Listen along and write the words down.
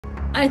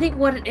I think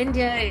what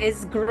India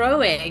is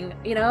growing,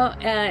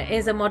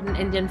 is a modern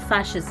Indian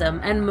fascism,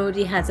 and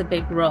Modi has a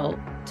big role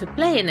to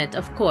play in it,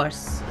 of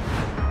course.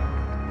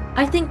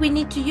 I think we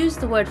need to use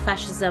the word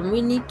fascism.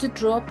 We need to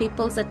draw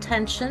people's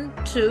attention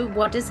to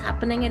what is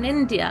happening in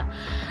India.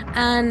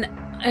 And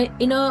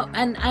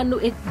and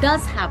it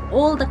does have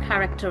all the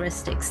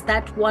characteristics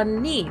that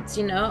one needs.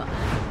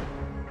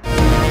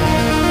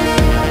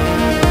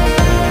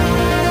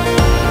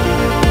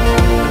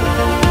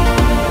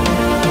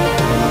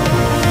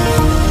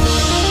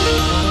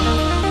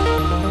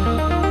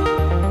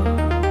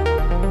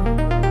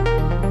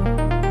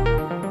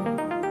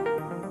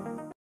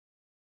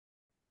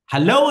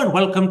 Hello and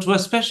welcome to a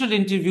special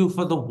interview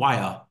for The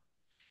Wire.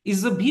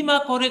 Is the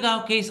Bhima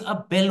Koregaon case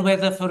a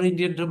bellwether for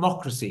Indian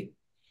democracy?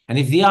 And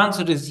if the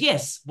answer is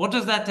yes, what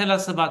does that tell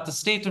us about the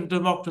state of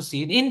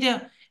democracy in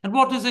India? And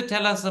what does it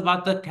tell us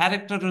about the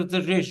character of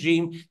the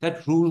regime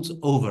that rules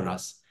over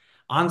us?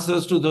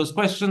 Answers to those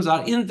questions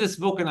are in this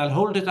book, and I'll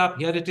hold it up.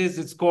 Here it is.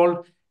 It's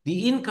called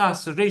The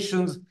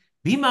Incarcerations,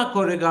 Bhima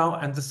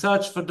Koregaon, and the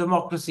Search for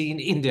Democracy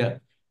in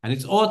India. And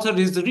its author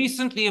is the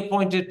recently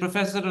appointed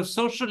Professor of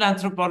Social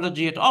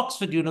Anthropology at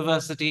Oxford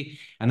University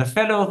and a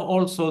Fellow of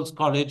All Souls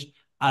College,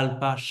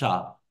 Alpa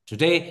Shah.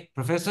 Today,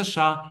 Professor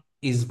Shah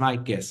is my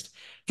guest.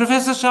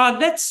 Professor Shah,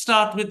 let's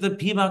start with the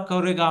Bhima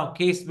Koregaon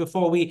case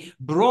before we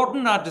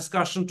broaden our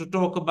discussion to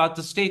talk about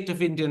the state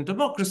of Indian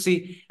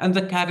democracy and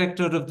the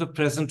character of the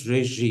present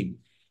regime.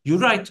 You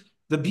write,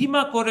 the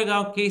Bhima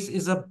Koregaon case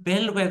is a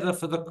bellwether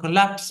for the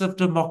collapse of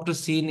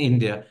democracy in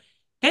India.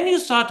 Can you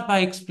start by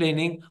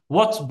explaining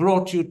what's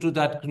brought you to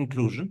that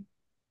conclusion?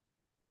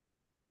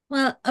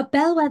 Well, a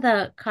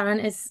bellwether, Karan,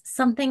 is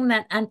something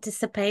that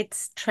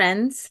anticipates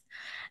trends.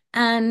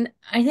 And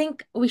I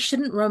think we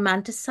shouldn't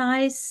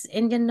romanticize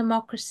Indian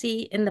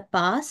democracy in the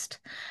past.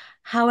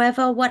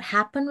 However, what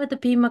happened with the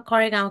Bhima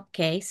Koregaon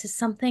case is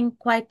something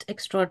quite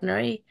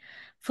extraordinary.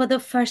 For the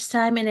first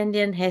time in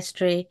Indian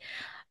history,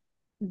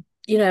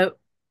 you know,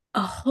 a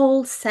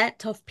whole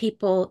set of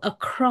people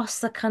across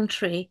the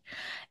country,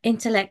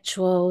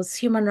 intellectuals,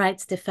 human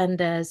rights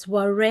defenders,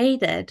 were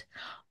raided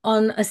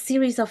on a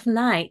series of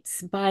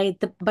nights by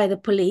the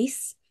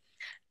police,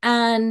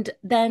 and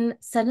then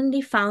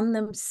suddenly found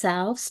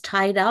themselves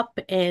tied up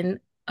in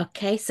a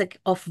case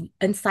of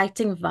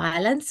inciting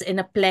violence in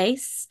a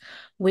place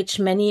which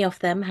many of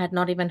them had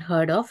not even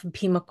heard of,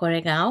 Bhima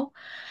Koregaon.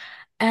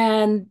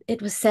 And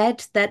it was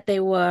said that they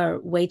were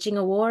waging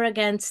a war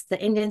against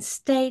the Indian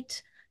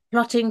state,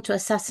 plotting to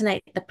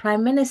assassinate the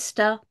prime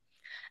minister.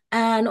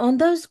 And on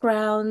those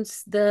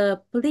grounds,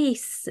 the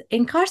police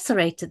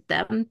incarcerated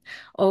them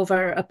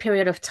over a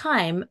period of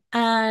time.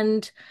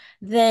 And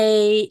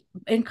they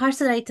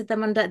incarcerated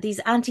them under these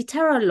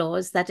anti-terror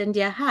laws that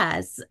India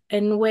has,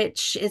 in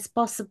which it's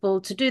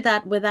possible to do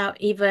that without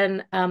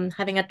even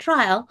having a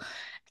trial,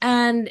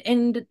 and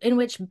in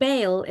which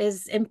bail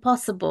is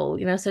impossible.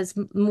 So it's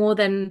more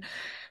than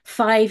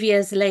 5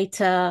 years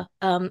later,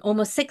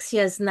 almost 6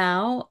 years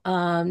now.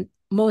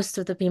 Most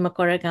of the Bhima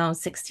Koregaon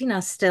 16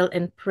 are still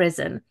in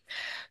prison.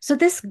 So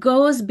this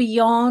goes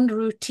beyond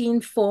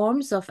routine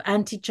forms of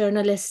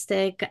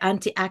anti-journalistic,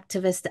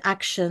 anti-activist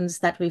actions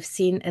that we've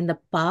seen in the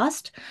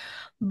past.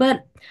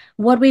 But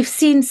what we've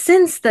seen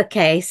since the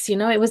case,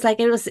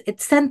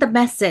 it sent the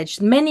message.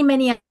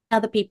 Many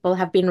other people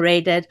have been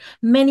raided.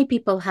 Many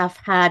people have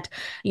had,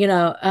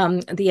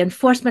 the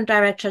enforcement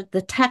directorate,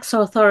 the tax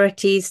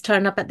authorities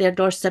turn up at their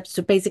doorsteps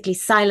to basically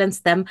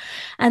silence them.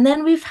 And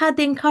then we've had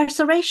the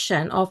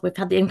incarceration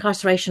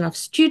of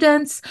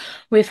students,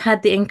 we've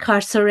had the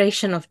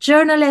incarceration of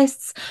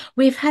journalists,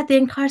 we've had the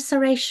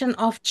incarceration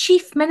of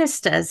chief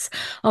ministers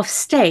of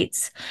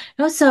states.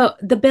 So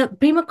the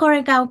Bhima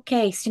Koregaon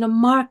case,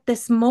 marked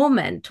this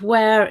moment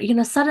where,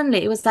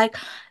 suddenly it was like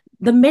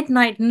the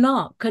midnight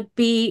knock could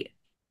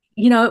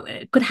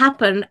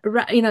happen,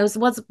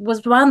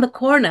 was around the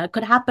corner,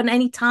 could happen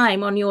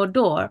anytime on your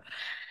door.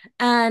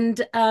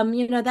 And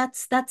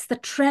that's the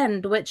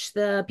trend which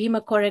the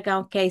Bhima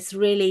Koregaon case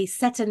really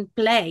set in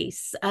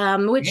place,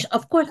 which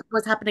of course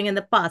was happening in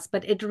the past,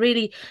 but it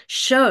really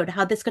showed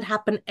how this could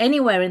happen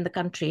anywhere in the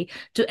country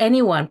to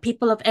anyone,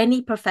 people of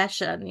any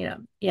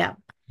profession. Yeah.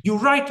 You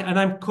write, and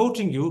I'm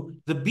quoting you,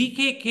 the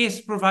BK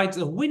case provides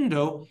a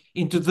window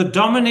into the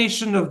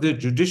domination of the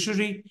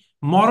judiciary,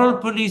 moral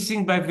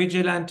policing by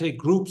vigilante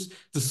groups,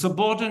 the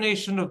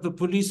subordination of the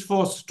police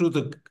force to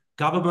the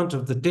government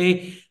of the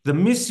day, the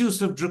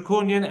misuse of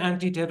draconian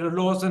anti-terror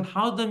laws, and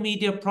how the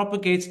media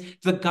propagates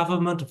the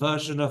government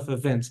version of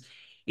events.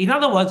 In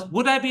other words,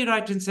 would I be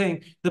right in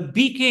saying the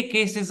BK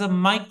case is a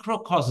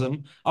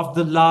microcosm of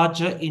the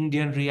larger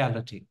Indian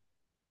reality?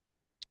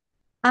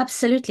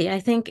 Absolutely.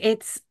 I think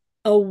it's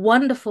a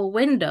wonderful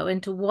window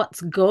into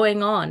what's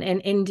going on in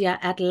India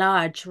at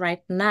large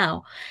right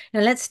now.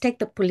 Now, let's take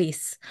the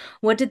police.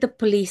 What did the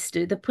police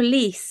do? The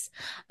police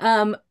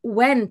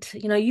went,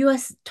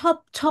 US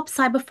top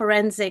cyber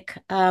forensic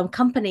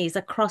companies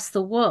across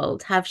the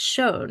world have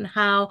shown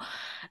how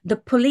the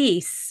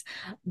police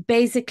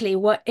basically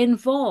were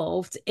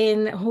involved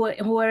in who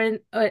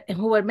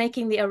were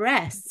making the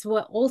arrests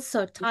were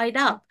also tied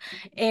up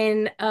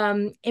in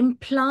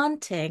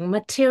implanting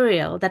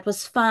material that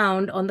was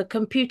found on the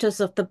computers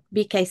of the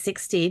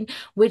BK16,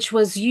 which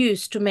was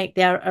used to make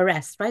their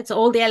arrest, right? So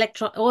all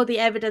the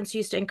evidence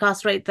used to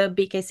incarcerate the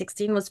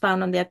BK16 was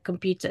found on their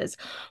computers.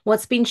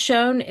 What's been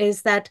shown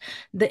is that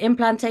the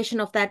implantation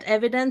of that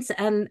evidence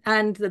and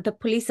the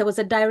police, there was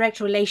a direct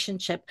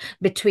relationship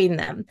between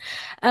them.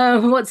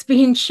 What's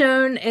been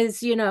shown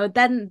is,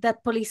 then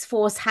that police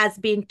force has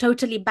been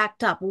totally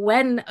backed up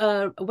when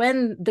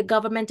the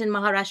government in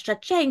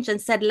Maharashtra changed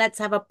and said, let's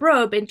have a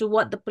probe into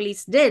what the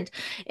police did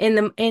in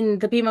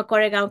the Bhima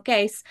Koregaon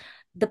case.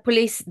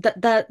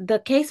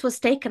 The case was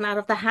taken out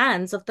of the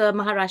hands of the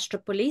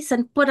Maharashtra police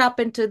and put up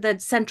into the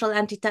Central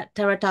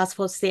Anti-Terror Task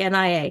Force, the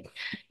NIA.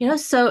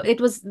 So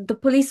the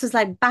police was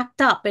like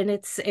backed up in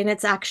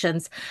its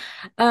actions.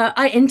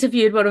 I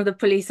interviewed one of the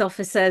police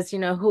officers,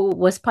 who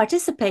was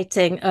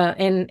participating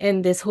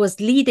in this, who was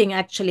leading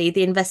actually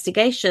the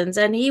investigations,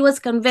 and he was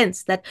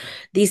convinced that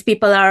these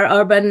people are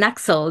urban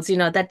Naxals.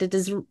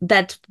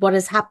 That what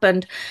has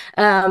happened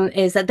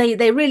is that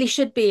they really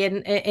should be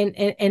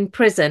in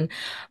prison,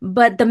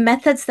 but the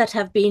methods that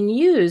have been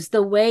used,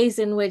 the ways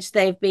in which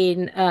they've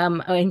been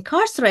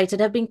incarcerated,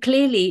 have been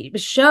clearly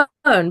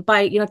shown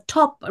by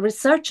top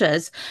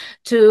researchers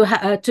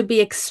to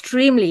be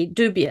extremely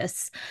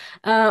dubious.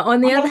 On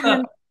the One other of the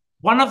hand,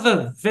 one of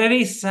the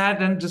very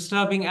sad and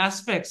disturbing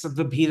aspects of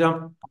the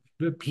Bhima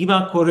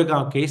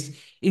Koregaon case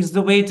is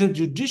the way the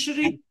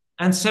judiciary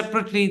and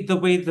separately the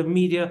way the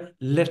media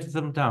let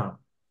them down.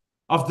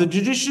 Of the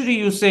judiciary,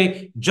 you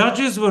say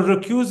judges were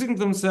recusing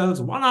themselves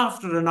one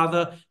after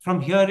another from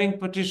hearing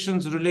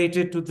petitions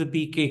related to the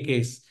BK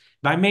case.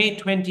 By May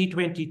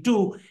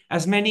 2022,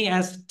 as many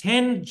as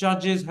 10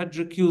 judges had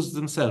recused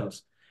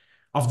themselves.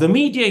 Of the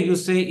media, you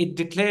say it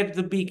declared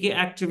the BK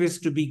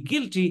activists to be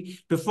guilty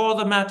before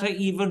the matter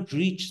even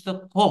reached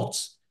the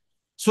courts.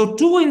 So,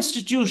 two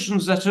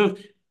institutions that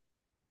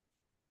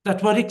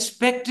were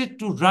expected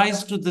to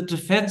rise to the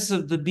defense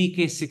of the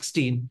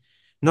BK16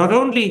 not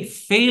only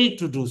failed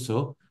to do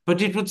so,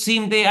 but it would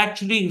seem they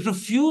actually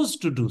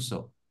refused to do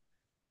so.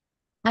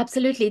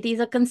 absolutely. These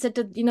are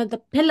considered,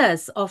 the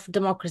pillars of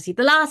democracy,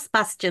 the last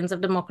bastions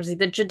of democracy,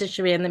 the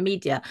judiciary and the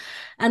media.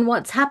 And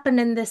what's happened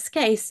in this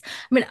case,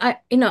 I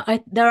mean,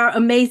 there are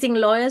amazing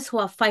lawyers who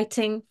are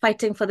fighting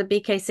for the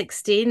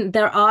BK16.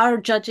 There are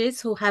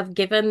judges who have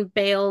given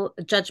bail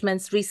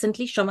judgments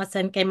recently. Shoma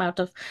Sen came out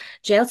of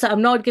jail. So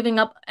I'm not giving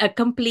up a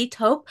complete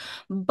hope.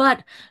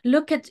 But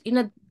look at,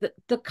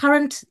 the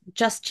current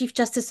Chief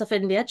Justice of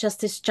India,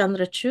 Justice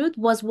Chandrachud,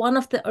 was one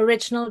of the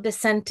original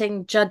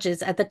dissenting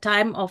judges at the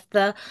time of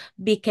the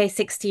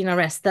BK16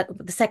 arrest, the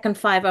second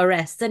 5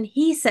 arrests. And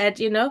he said,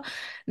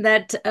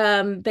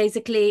 that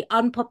basically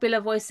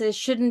unpopular voices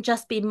shouldn't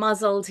just be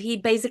muzzled. He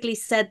basically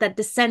said that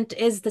dissent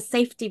is the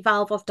safety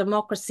valve of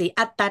democracy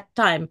at that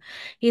time.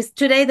 He's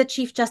today the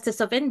Chief Justice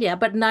of India,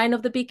 but 9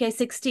 of the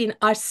BK16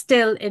 are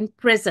still in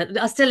prison,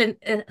 are still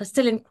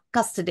in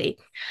custody.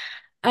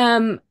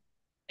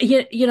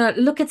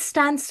 Look at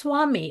Stan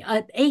Swami,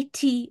 an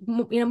 80,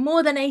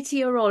 more than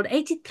 80-year-old,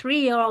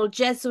 83-year-old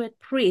Jesuit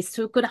priest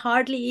who could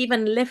hardly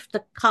even lift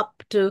the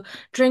cup to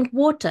drink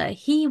water.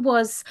 He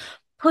was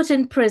put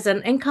in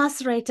prison,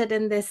 incarcerated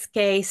in this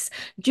case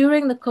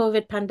during the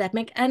COVID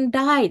pandemic, and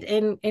died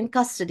in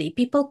custody.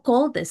 People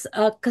call this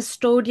a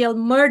custodial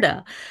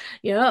murder.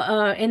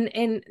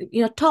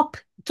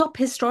 Top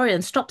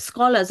historians, top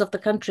scholars of the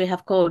country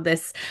have called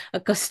this a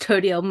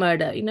custodial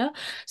murder.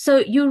 So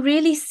you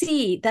really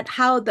see that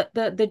how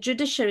the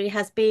judiciary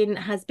has been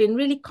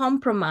really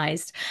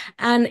compromised.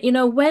 And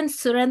when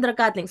Surendra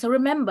Gadling, so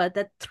remember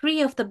that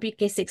 3 of the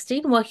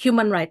BK16 were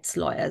human rights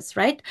lawyers,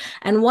 right?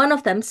 And one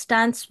of them,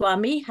 Stan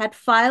Swami, had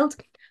filed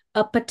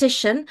a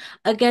petition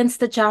against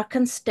the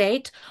Jharkhand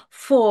state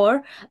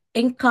for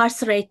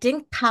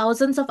incarcerating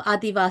thousands of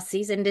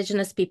Adivasis,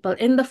 indigenous people,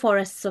 in the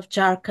forests of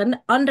Jharkhand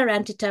under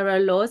anti-terror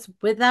laws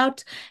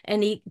without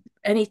any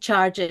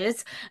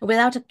charges,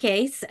 without a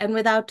case, and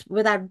without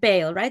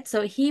bail, right?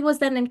 So he was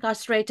then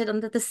incarcerated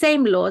under the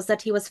same laws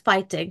that he was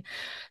fighting.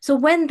 So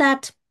when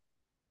that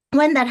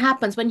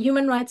happens, when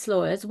human rights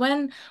lawyers,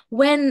 when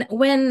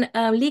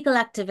legal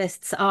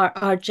activists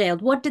are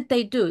jailed, what did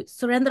they do?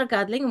 Surendra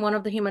Gadling, one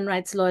of the human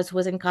rights lawyers who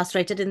was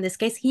incarcerated in this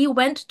case, he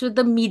went to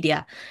the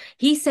media.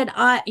 He said,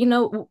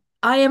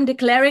 I am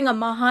declaring a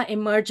Maha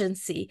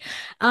emergency.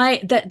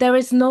 There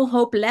is no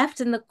hope left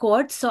in the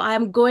court, so I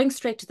am going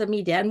straight to the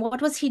media. And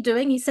what was he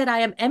doing? He said, I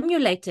am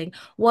emulating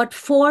what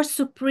 4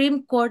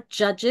 Supreme Court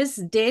judges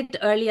did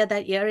earlier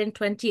that year in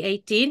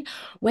 2018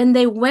 when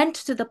they went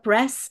to the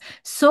press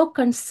so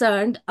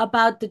concerned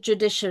about the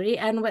judiciary,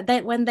 and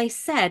when they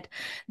said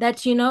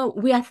that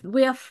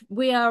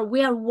we are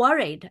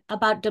worried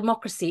about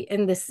democracy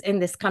in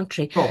this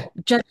country. Oh.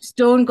 Just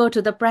don't go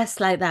to the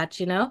press like that.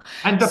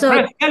 And the So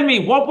press, tell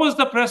me, what was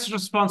the press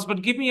response?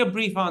 But give me a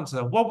brief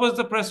answer. What was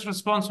the press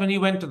response when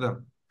you went to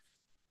them?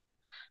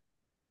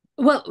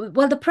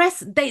 Well, the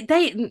press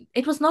they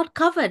it was not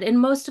covered in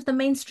most of the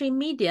mainstream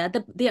media.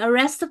 The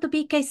arrest of the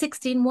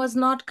BK16 was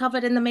not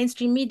covered in the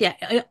mainstream media.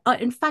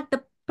 In fact,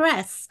 the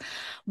press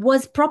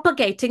was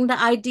propagating the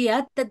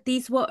idea that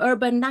these were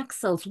urban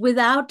Naxals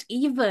without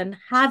even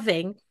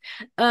having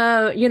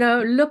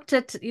looked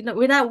at,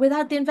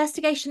 without the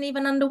investigation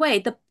even underway.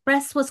 The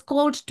press was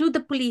called to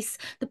the police.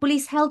 The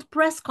police held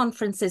press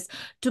conferences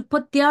to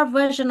put their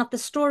version of the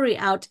story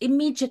out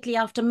immediately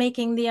after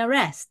making the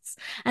arrests.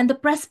 And the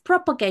press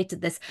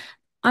propagated this.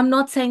 I'm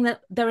not saying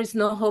that there is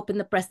no hope in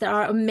the press. There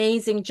are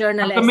amazing But the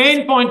journalists.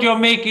 main point you're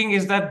making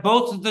is that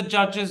both the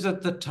judges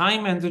at the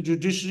time and the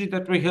judiciary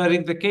that were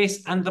hearing the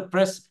case and the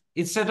press,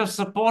 instead of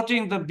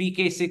supporting the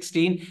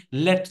BK16,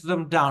 let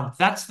them down.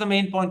 That's the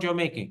main point you're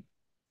making.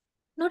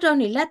 Not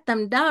only let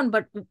them down,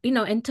 but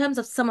in terms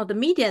of some of the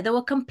media, they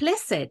were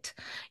complicit.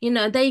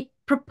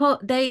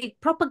 They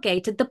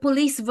propagated the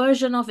police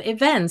version of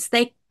events.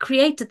 They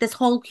created this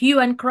whole hue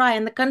and cry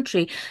in the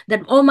country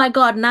that, oh my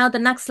God, now the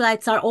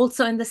Naxalites are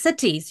also in the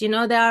cities. There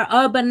are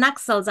urban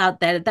Naxals out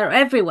there. They're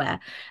everywhere.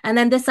 And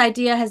then this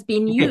idea has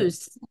been Okay.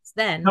 used since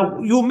then. Now,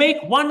 you make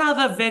one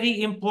other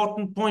very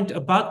important point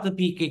about the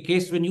BK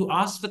case when you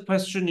ask the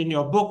question in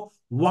your book,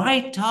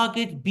 why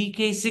target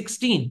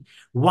BK16?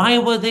 Why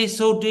were they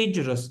so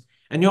dangerous?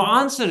 And your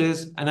answer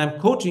is, and I'm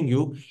quoting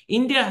you,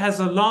 India has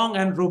a long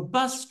and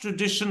robust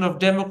tradition of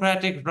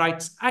democratic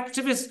rights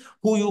activists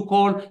who you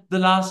call the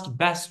last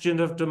bastion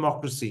of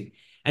democracy.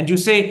 And you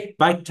say,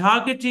 by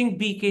targeting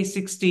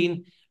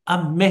BK16,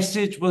 a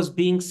message was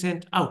being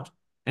sent out.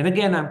 And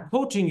again, I'm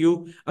quoting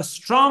you, a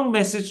strong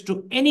message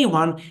to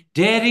anyone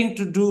daring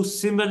to do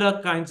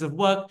similar kinds of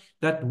work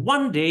that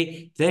one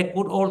day there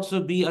could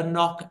also be a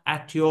knock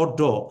at your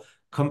door.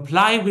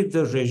 Comply with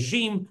the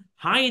regime,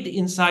 hide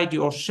inside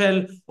your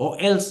shell, or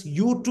else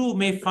you too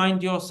may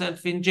find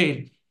yourself in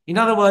jail. In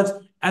other words,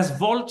 as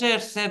Voltaire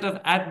said of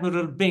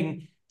Admiral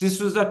Byng, this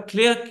was a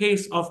clear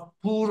case of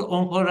pour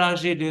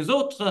encourager les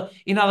autres.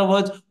 In other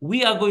words,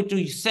 we are going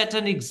to set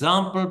an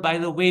example by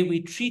the way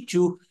we treat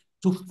you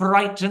to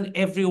frighten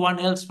everyone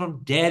else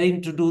from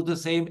daring to do the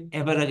same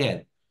ever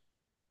again.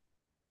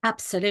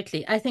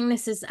 Absolutely. I think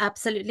this is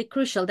absolutely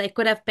crucial. They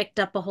could have picked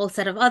up a whole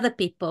set of other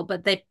people,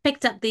 but they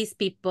picked up these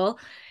people.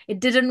 It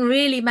didn't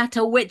really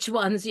matter which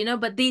ones,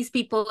 but these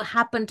people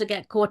happened to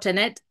get caught in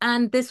it.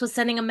 And this was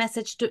sending a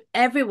message to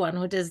everyone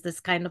who does this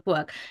kind of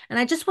work. And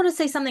I just want to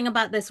say something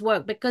about this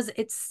work because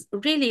it's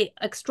really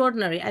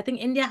extraordinary. I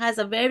think India has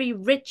a very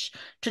rich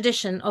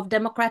tradition of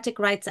democratic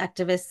rights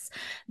activists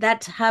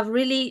that have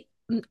really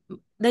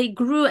they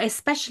grew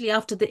especially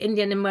after the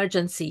Indian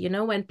emergency,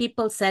 when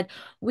people said,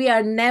 we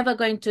are never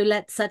going to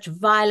let such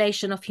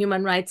violation of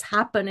human rights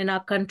happen in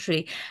our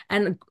country.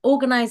 And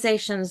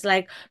organizations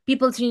like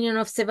People's Union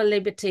of Civil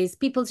Liberties,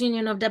 People's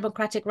Union of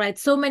Democratic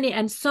Rights, so many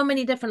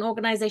different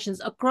organizations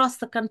across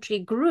the country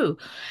grew.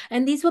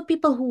 And these were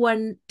people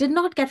who did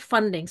not get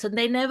funding. So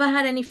they never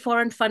had any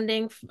foreign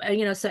funding.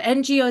 So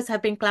NGOs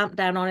have been clamped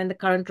down on in the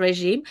current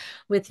regime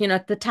with,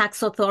 the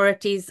tax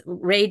authorities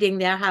raiding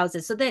their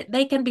houses. So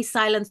they can be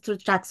silenced through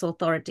tax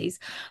authorities.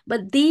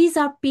 But these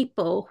are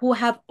people who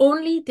have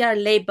only their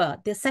labor,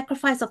 the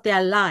sacrifice of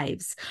their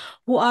lives,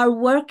 who are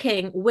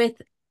working with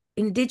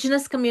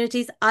indigenous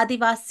communities,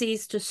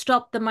 Adivasis, to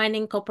stop the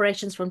mining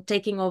corporations from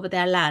taking over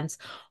their lands,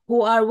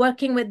 who are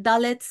working with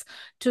Dalits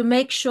to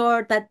make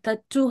sure that the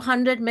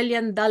 200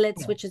 million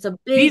Dalits, which is a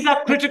These big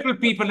are critical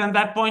people, and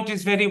that point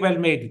is very well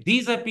made.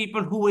 These are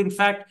people who, in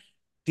fact,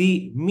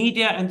 the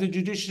media and the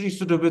judiciary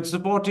should have been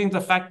supporting.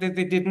 The fact that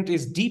they didn't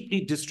is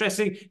deeply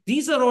distressing.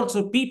 These are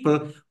also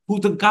people who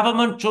the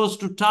government chose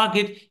to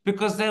target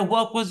because their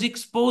work was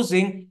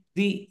exposing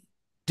the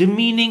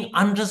demeaning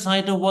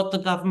underside of what the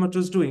government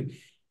was doing.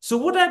 So,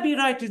 would I be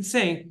right in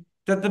saying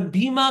that the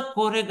Bhima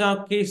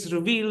Koregaon case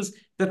reveals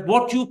that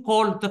what you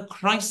call the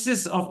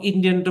crisis of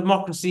Indian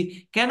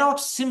democracy cannot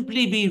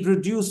simply be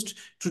reduced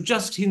to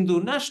just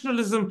Hindu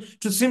nationalism,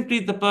 to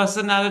simply the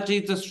personality,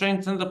 the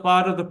strength, and the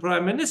power of the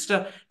prime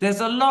minister? There's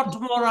a lot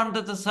more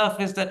under the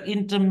surface that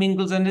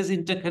intermingles and is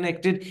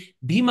interconnected.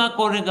 Bhima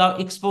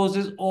Koregaon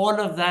exposes all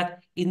of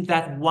that in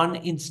that one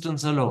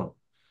instance alone.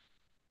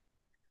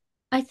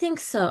 I think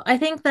so. I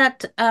think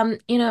that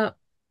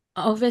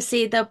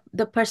obviously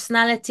the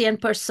personality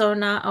and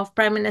persona of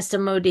Prime Minister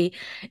Modi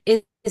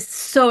is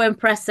so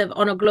impressive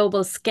on a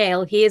global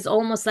scale. He is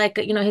almost like,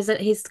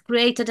 he's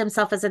created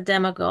himself as a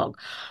demagogue,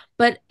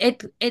 but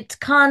it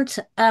can't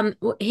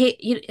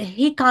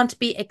he can't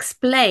be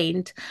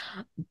explained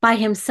by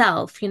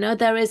himself.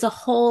 There is a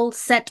whole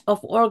set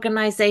of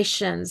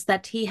organizations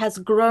that he has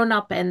grown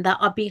up in that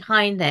are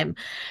behind him.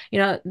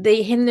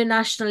 The Hindu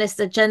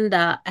nationalist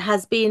agenda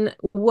has been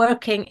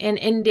working in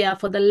India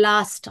for the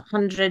last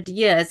 100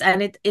 years,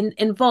 and it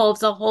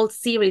involves a whole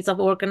series of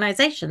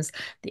organizations,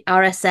 the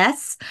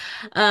RSS,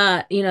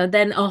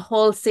 then a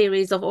whole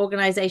series of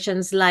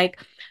organizations like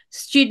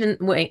student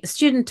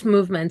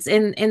movements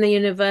in the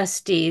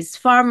universities,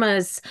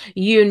 farmers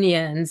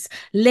unions,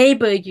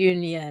 labor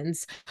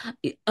unions,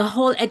 a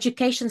whole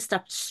education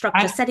structure,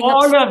 And setting up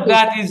all of schools.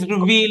 that is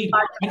revealed,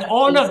 and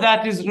all of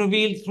that is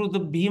revealed through the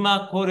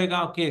Bhima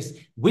Koregaon case,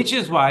 which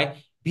is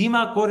why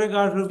Bhima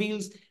Koregaon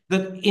reveals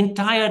the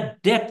entire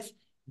depth,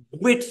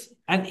 width,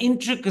 and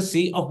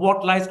intricacy of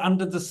what lies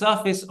under the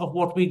surface of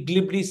what we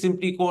glibly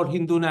simply call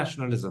Hindu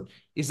nationalism.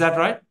 Is that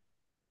right?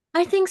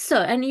 I think so.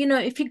 And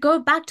if you go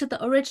back to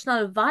the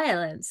original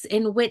violence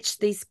in which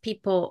these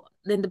people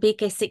in the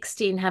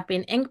BK-16 have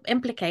been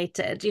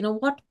implicated,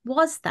 what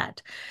was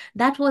that?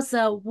 That was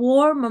a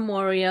war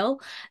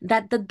memorial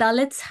that the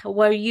Dalits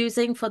were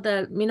using for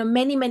the,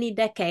 many, many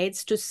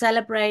decades to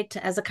celebrate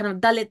as a kind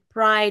of Dalit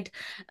pride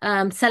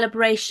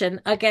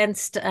celebration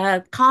against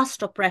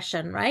caste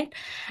oppression, right?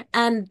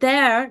 And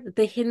there,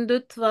 the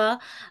Hindutva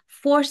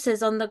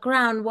forces on the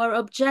ground were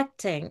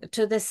objecting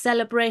to this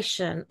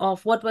celebration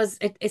of what was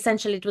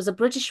essentially it was a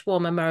British war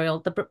memorial.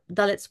 The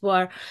Dalits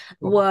were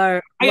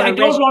were I were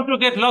don't reg want to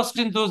get lost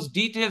in those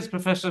details,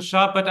 Professor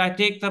Shah, but I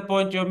take the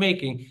point you're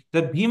making.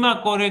 The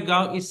Bhima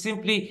Koregaon is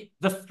simply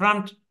the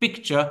front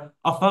picture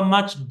of a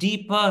much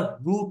deeper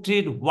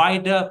rooted,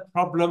 wider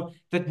problem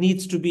that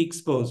needs to be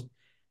exposed.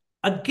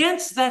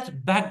 Against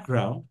that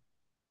background,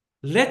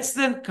 let's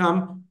then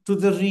come to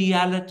the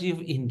reality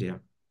of India.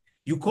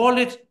 You call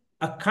it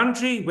a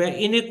country where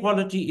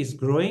inequality is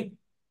growing,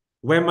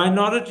 where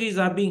minorities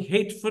are being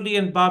hatefully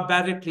and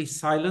barbarically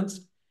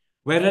silenced,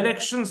 where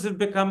elections have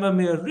become a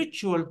mere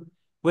ritual,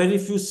 where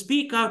if you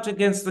speak out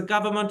against the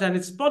government and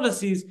its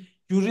policies,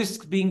 you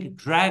risk being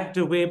dragged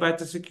away by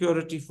the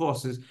security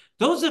forces.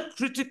 Those are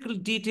critical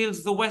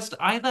details the West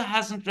either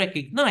hasn't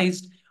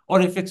recognized,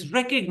 or if it's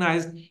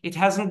recognized, it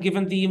hasn't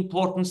given the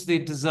importance they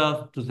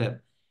deserve to them.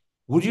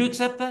 Would you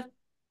accept that?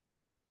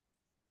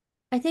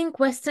 I think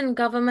Western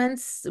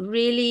governments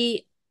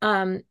really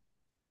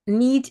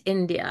need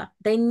India.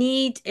 They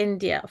need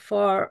India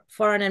for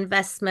an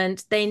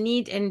investment. They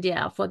need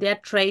India for their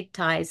trade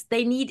ties.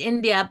 They need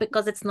India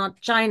because it's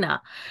not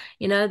China.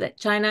 That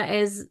China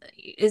is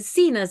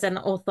seen as an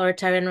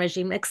authoritarian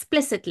regime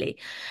explicitly.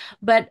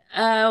 But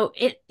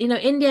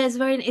India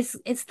is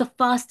it's the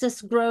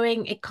fastest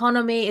growing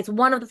economy. It's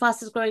one of the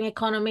fastest growing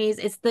economies.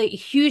 It's the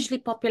hugely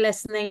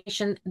populous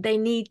nation. They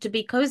need to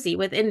be cozy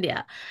with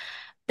India.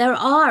 There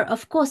are,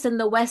 of course, in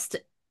the West,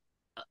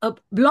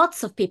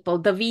 lots of people.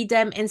 The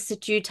VDEM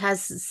Institute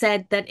has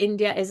said that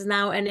India is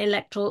now an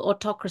electoral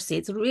autocracy.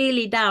 It's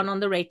really down on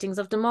the ratings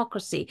of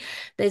democracy.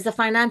 There's the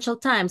Financial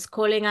Times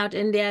calling out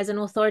India as an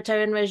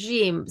authoritarian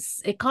regime.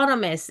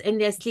 Economists,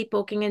 India is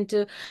sleepwalking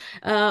into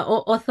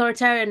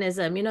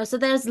authoritarianism. So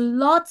there's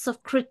lots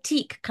of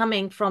critique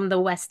coming from the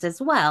West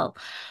as well.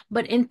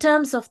 But in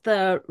terms of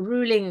the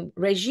ruling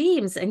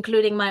regimes,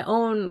 including my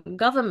own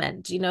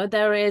government,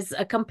 there is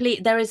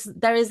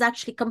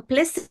actually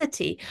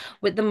complicity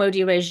with the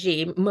Modi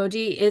regime.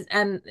 Modi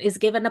is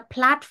given a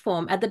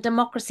platform at the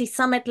Democracy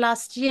Summit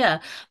last year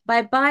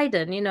by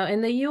Biden,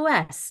 in the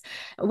US,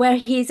 where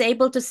he's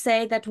able to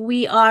say that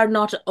we are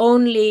not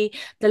only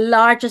the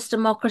largest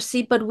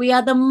democracy, but we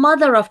are the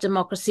mother of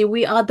democracy.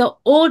 We are the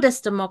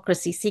oldest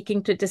democracy,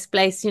 seeking to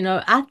displace,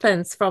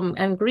 Athens from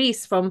and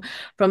Greece from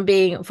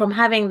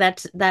having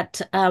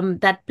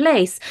that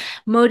place.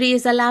 Modi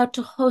is allowed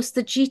to host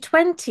the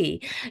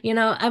G20.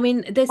 I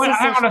mean, this Well, is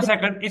hang on a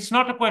second. It's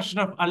not a question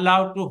of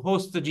allowed to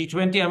host the G20.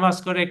 I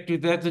must correct you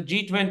there. The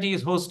G20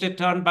 is hosted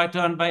turn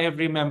by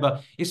every member.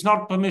 It's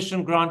not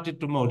permission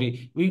granted to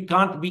Modi. We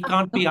can't be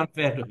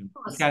unfair to him.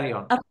 course. Carry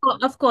on.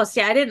 Of course,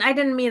 yeah. I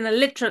didn't mean a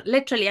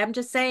literally. I'm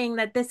just saying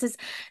that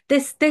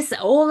this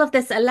all of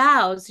this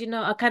allows,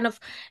 a kind of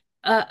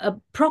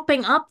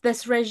propping up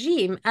this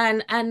regime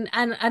and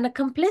a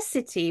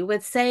complicity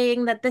with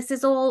saying that this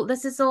is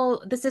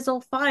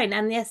all fine,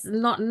 and yes,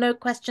 not no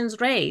questions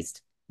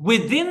raised.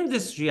 Within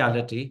this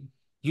reality,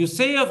 you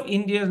say of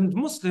Indian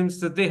Muslims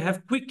that they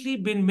have quickly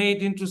been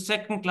made into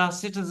second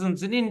class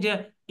citizens in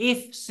India,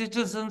 if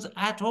citizens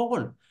at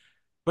all.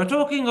 We're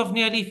talking of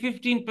nearly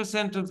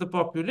 15% of the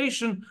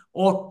population,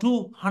 or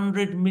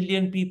 200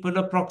 million people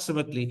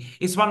approximately.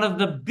 It's one of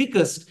the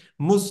biggest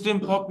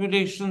Muslim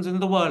populations in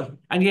the world.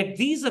 And yet,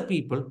 these are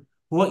people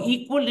who are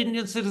equal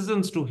Indian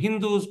citizens to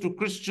Hindus, to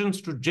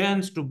Christians, to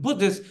Jains, to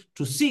Buddhists,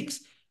 to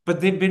Sikhs,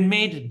 but they've been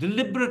made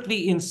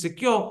deliberately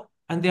insecure,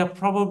 and they are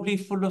probably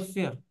full of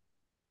fear.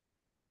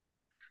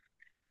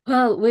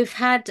 Well, we've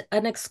had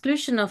an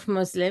exclusion of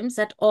Muslims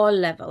at all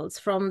levels,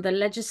 from the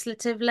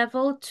legislative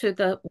level to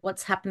the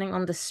what's happening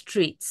on the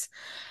streets,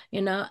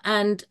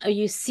 and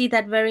you see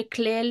that very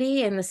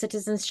clearly in the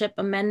Citizenship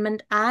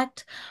Amendment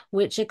Act,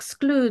 which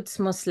excludes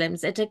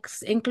Muslims. It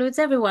includes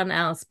everyone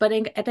else, but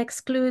it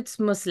excludes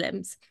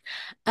Muslims.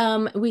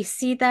 We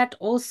see that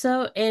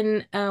also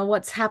in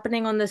what's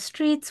happening on the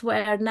streets,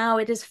 where now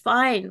it is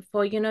fine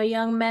for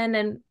young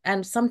men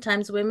and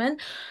sometimes women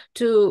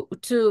to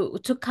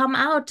come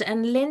out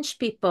and lynch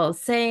people,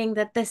 saying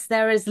that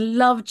there is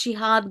love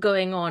jihad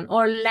going on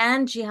or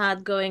land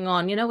jihad going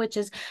on, which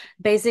is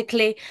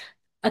basically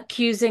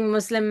accusing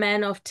Muslim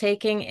men of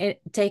taking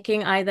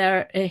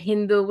either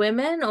Hindu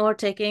women or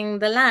taking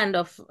the land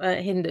of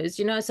Hindus,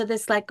 So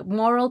there's like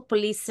moral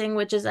policing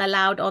which is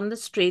allowed on the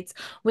streets,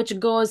 which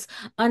goes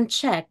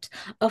unchecked.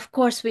 Of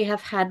course, we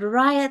have had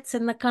riots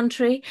in the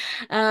country.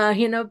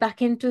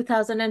 Back in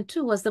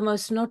 2002 was the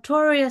most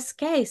notorious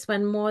case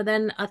when more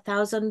than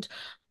 1,000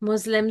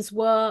 Muslims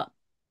were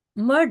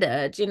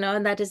murdered,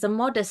 and that is a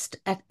modest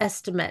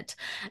estimate.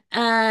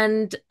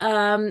 And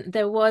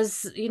there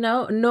was,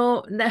 no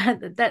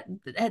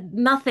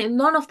nothing,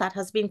 none of that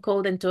has been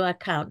called into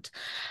account.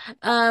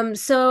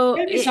 So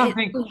Tell me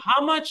something.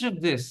 How much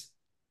of this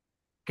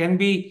can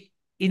be,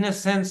 in a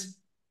sense,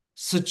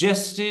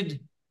 suggested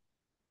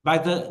by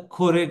the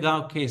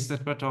Koregaon case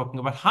that we're talking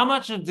about? How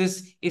much of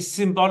this is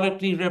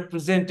symbolically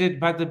represented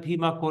by the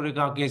Bhima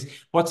Koregaon case?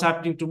 What's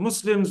happening to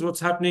Muslims? What's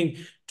happening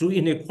to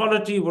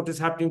inequality? What is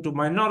happening to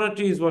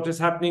minorities? What is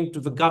happening to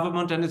the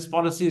government and its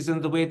policies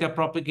and the way they're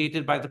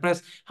propagated by the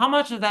press? How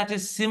much of that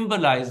is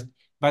symbolized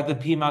by the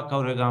Bhima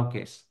Koregaon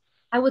case?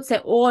 I would say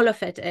all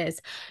of it is.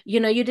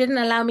 You didn't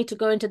allow me to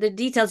go into the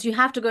details. You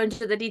have to go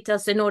into the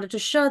details in order to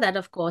show that,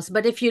 of course.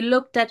 But if you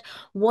looked at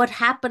what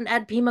happened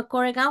at Bhima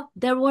Koregaon,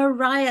 there were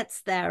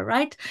riots there,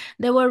 right?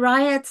 There were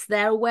riots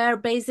there where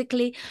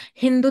basically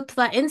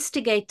Hindutva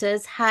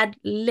instigators had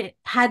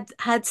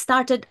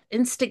started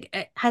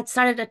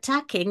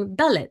attacking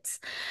Dalits.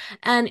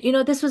 And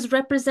this was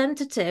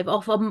representative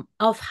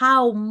of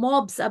how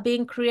mobs are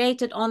being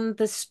created on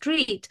the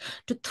street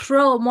to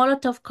throw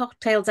Molotov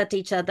cocktails at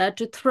each other,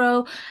 to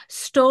throw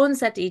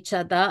stones at each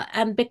other,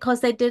 and because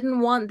they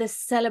didn't want this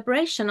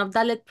celebration of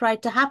Dalit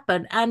pride to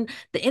happen. And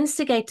the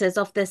instigators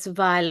of this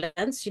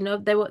violence,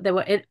 they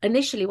were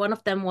initially, one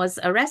of them was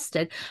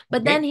arrested,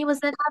 but then Okay. he was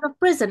let out of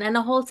prison, and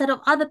a whole set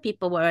of other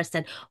people were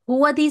arrested.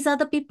 Who are these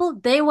other people?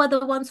 They were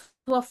the ones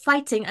who are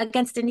fighting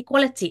against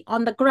inequality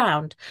on the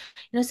ground.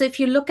 So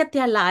if you look at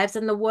their lives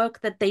and the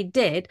work that they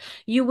did,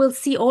 you will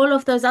see all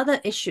of those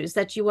other issues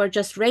that you were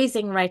just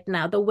raising right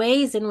now, the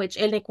ways in which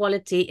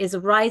inequality is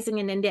rising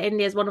in India.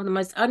 India is one of the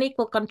most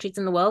unequal countries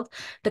in the world.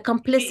 The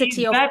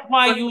complicity Is of that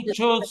why you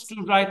chose to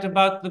write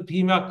about the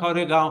Bhima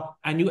Koregaon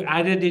and you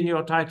added in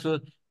your title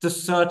the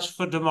search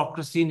for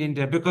democracy in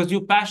India? Because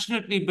you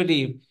passionately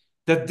believe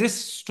that this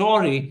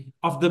story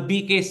of the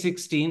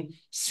BK16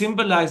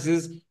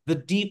 symbolizes the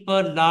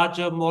deeper,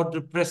 larger, more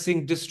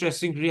depressing,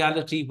 distressing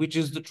reality, which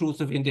is the truth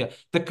of India.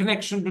 The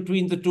connection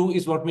between the two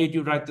is what made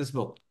you write this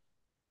book.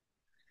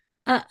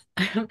 Uh,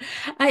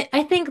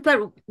 I think that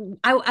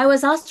I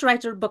was asked to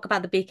write a book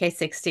about the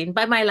BK16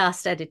 by my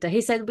last editor.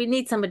 He said, we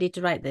need somebody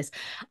to write this.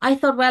 I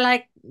thought, well,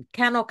 I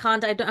can or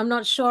can't. I'm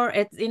not sure.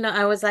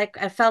 I was like,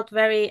 I felt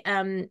very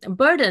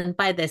burdened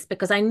by this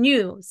because I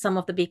knew some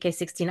of the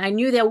BK16. I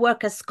knew their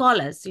work as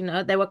scholars,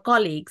 they were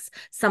colleagues,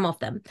 some of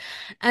them.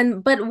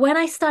 But when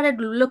I started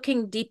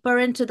looking deeper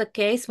into the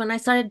case, when I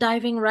started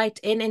diving right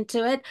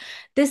into it,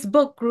 this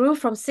book grew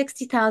from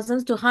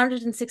 60,000 to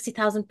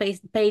 160,000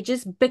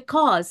 pages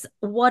because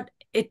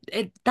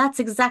that's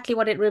exactly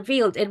what it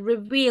revealed. It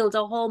revealed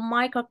a whole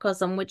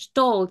microcosm which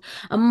told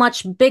a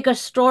much bigger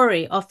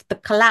story of the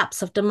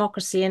collapse of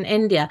democracy in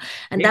India.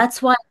 And Okay.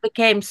 that's why it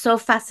became so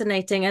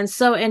fascinating and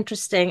so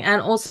interesting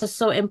and also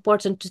so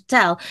important to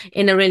tell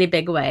in a really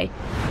big way.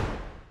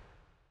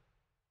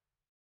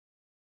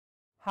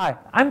 Hi,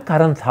 I'm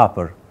Karan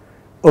Thapar.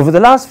 Over the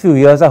last few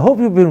years, I hope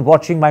you've been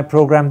watching my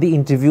program, The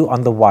Interview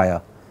on the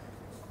Wire.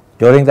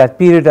 During that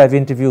period, I've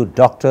interviewed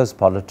doctors,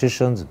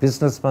 politicians,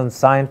 businessmen,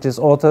 scientists,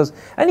 authors,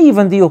 and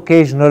even the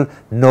occasional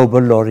Nobel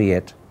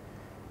laureate.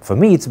 For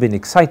me, it's been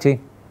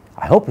exciting.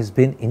 I hope it's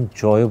been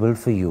enjoyable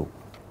for you.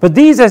 But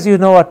these, as you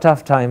know, are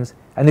tough times,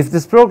 and if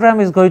this program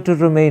is going to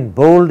remain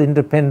bold,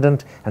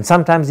 independent, and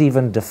sometimes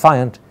even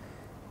defiant,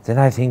 then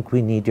I think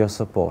we need your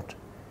support.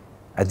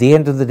 At the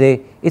end of the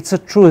day, it's a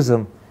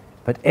truism,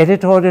 but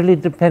editorial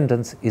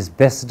independence is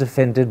best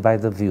defended by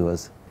the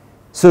viewers.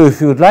 So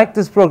if you would like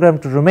this program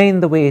to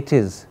remain the way it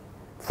is,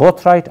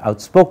 forthright,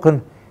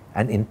 outspoken,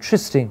 and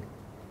interesting,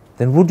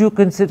 then would you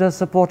consider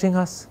supporting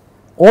us?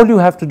 All you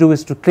have to do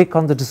is to click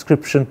on the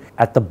description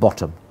at the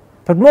bottom.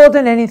 But more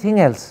than anything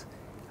else,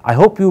 I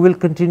hope you will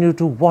continue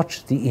to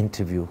watch the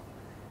interview.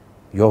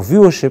 Your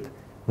viewership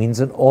means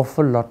an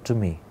awful lot to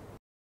me.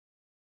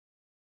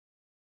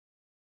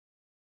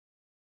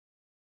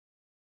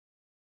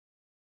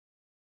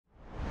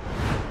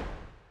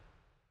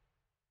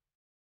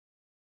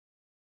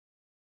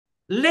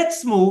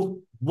 Let's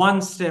move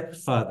one step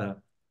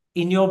further.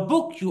 In your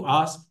book, you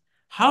ask,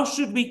 how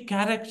should we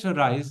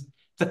characterize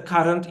the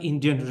current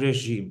Indian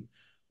regime?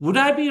 Would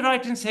I be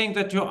right in saying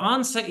that your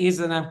answer is,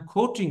 and I'm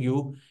quoting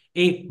you,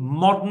 a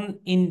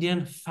modern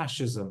Indian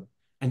fascism?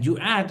 And you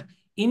add,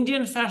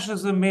 Indian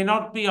fascism may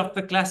not be of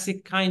the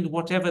classic kind,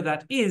 whatever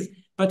that is,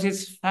 but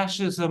it's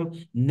fascism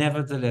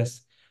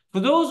nevertheless. For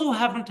those who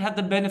haven't had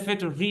the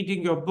benefit of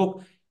reading your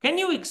book, can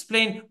you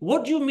explain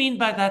what do you mean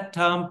by that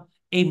term,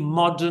 a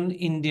modern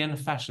Indian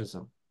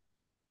fascism?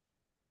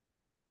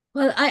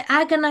 Well, I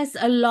agonize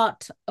a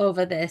lot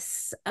over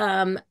this.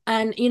 And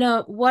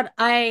what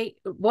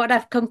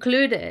I've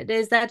concluded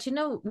is that,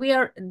 we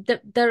are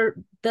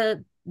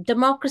the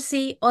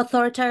democracy,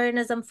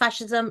 authoritarianism,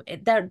 fascism,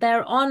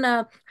 they're on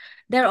a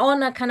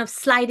kind of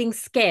sliding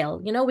scale.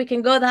 We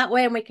can go that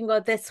way and we can go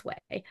this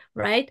way,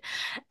 right?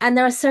 And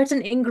there are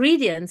certain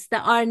ingredients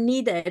that are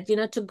needed,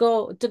 to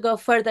go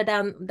further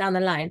down the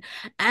line.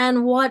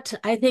 And what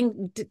I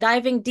think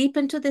diving deep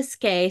into this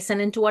case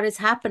and into what is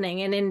happening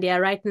in India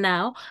right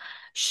now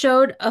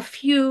showed a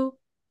few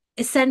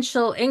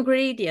essential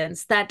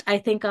ingredients that I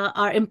think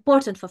are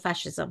important for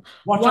fascism.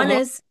 What are One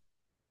those? is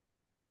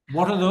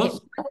What are yeah,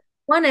 those?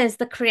 one is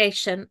the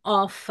creation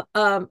of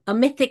a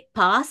mythic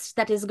past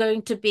that is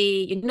going to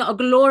be, a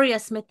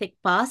glorious mythic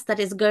past that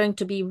is going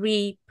to be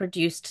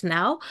reproduced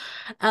now.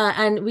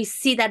 And we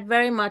see that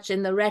very much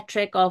in the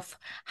rhetoric of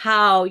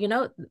how,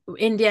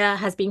 India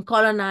has been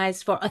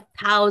colonized for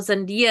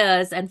 1,000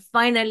 years. And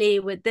finally,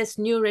 with this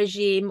new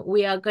regime,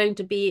 we are going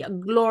to be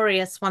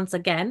glorious once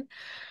again.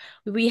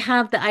 We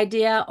have the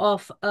idea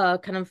of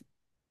kind of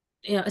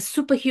a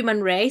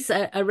superhuman race,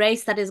 a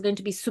race that is going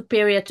to be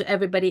superior to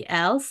everybody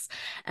else.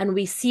 And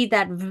we see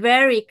that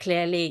very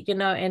clearly,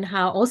 in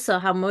how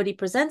Modi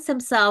presents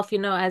himself,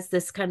 as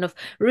this kind of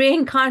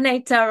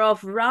reincarnator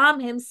of Ram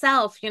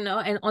himself,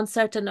 and on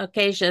certain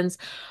occasions,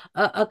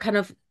 a kind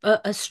of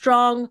a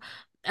strong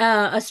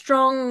a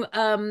strong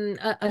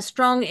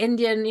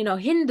Indian,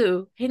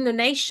 Hindu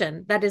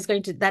nation that is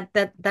going to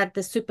that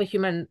the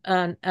superhuman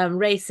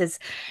race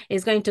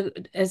is going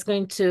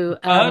to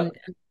Uh,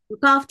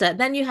 look after.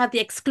 Then you have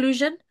the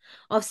exclusion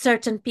of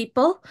certain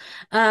people,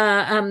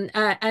 and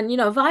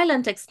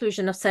violent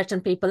exclusion of certain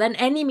people, an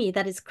enemy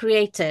that is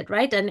created,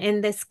 right? And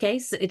in this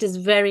case, it is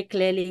very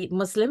clearly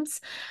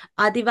Muslims,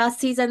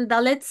 Adivasis, and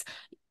Dalits.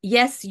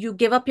 Yes, you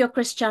give up your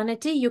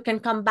Christianity, you can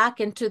come back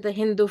into the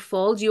Hindu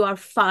fold. You are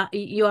fine.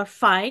 You are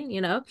fine.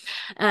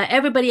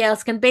 Everybody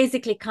else can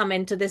basically come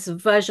into this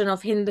version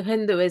of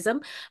Hinduism,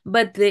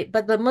 but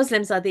the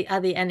Muslims are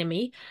the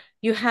enemy.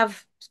 You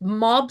have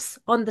mobs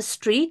on the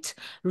street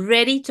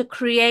ready to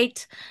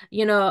create,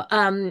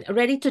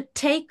 ready to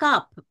take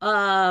up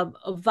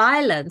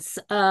violence,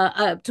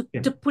 to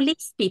yeah. to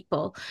police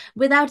people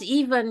without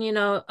even,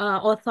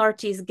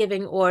 authorities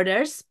giving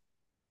orders.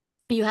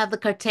 You have the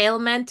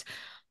curtailment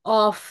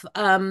of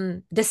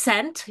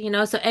dissent,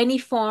 so any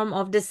form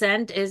of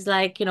dissent is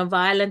like,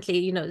 violently,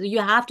 you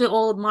have to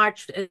all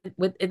march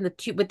with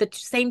the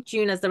same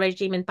tune as the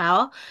regime in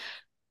power.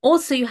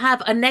 Also, you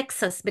have a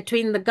nexus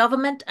between the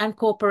government and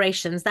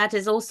corporations. That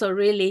is also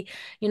really,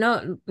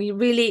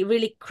 really,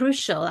 really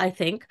crucial, I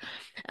think.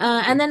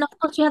 And Okay. then, of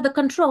course, you have the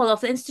control of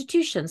the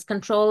institutions,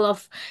 control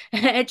of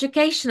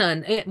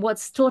education,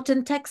 what's taught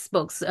in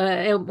textbooks,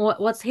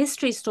 what's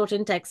history is taught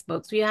in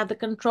textbooks. You have the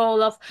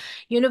control of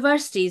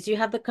universities. You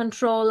have the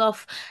control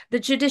of the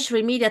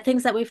judiciary, media,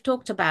 things that we've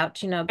talked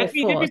about, Let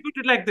me before. put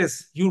it like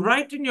this. You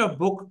write in your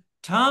book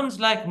terms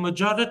like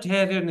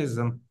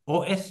majoritarianism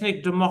or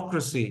ethnic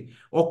democracy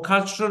or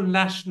cultural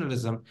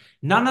nationalism.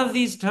 None of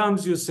these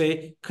terms, you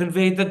say,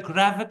 convey the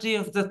gravity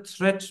of the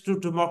threat to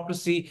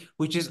democracy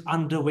which is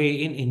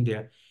underway in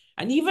India.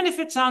 And even if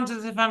it sounds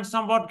as if I'm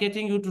somewhat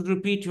getting you to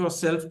repeat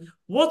yourself,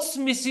 what's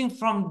missing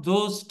from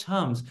those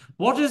terms?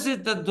 What is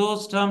it that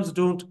those terms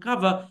don't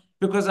cover?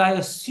 Because I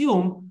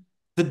assume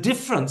the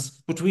difference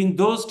between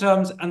those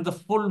terms and the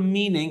full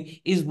meaning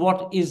is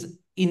what is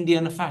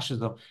Indian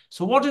fascism.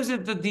 So, what is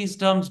it that these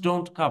terms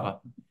don't cover?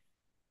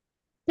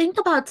 Think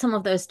about some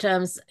of those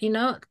terms,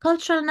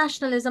 cultural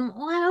nationalism.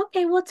 Why,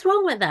 okay, what's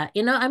wrong with that?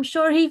 I'm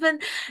sure even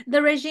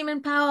the regime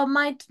in power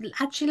might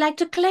actually like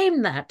to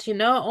claim that,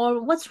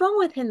 or what's wrong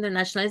with Hindu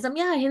nationalism?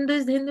 Yeah,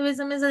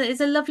 Hinduism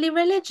is a lovely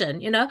religion,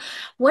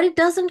 What it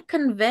doesn't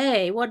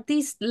convey, what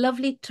these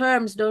lovely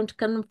terms don't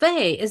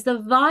convey is the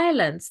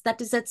violence that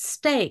is at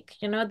stake,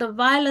 the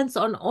violence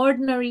on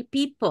ordinary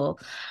people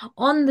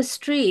on the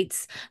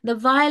streets, the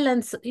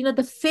violence,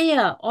 the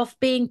fear of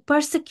being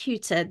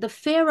persecuted, the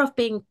fear of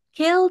being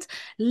killed,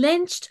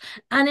 lynched,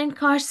 and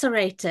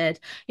incarcerated.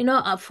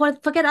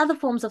 Forget other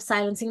forms of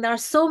silencing. There are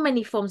so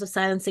many forms of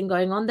silencing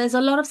going on. There's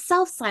a lot of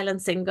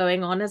self-silencing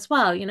going on as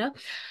well,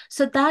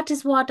 So that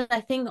is what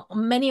I think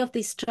many of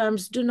these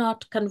terms do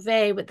not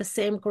convey with the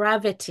same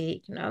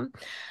gravity, It's the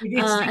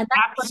And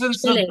that's what's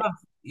absence of, chilling.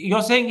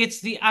 you're saying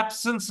it's the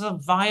absence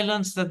of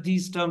violence that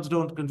these terms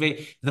don't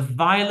convey. The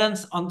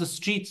violence on the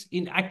streets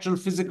in actual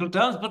physical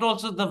terms, but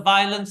also the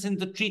violence in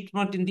the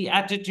treatment, in the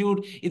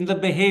attitude, in the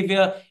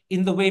behavior,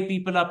 in the way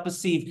people are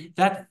perceived.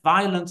 That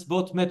violence,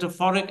 both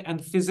metaphoric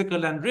and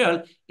physical and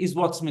real, is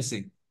what's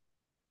missing.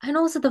 And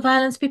also the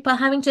violence people are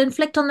having to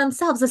inflict on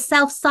themselves, the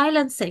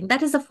self-silencing.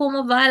 That is a form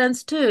of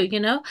violence too,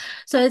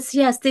 So it's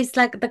yes, this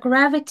like the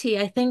gravity,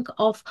 I think,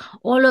 of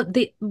all of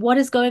the what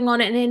is going on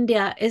in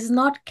India is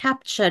not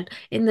captured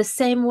in the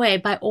same way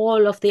by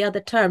all of the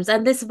other terms.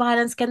 And this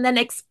violence can then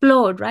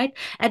explode, right?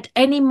 At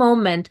any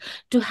moment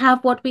to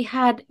have what we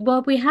have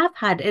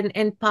had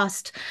in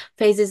past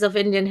phases of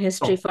Indian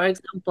history, So, for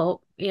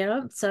example,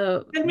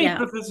 So tell me, yeah.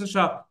 Professor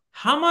Shah,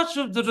 how much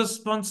of the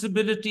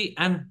responsibility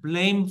and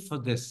blame for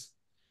this,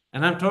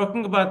 and I'm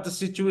talking about the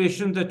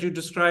situation that you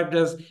described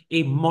as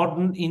a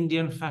modern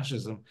Indian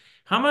fascism,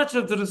 how much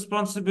of the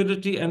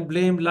responsibility and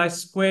blame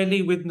lies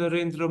squarely with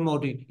Narendra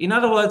Modi? In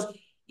other words,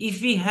 if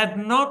he had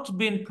not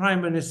been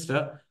prime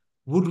minister,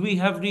 would we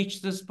have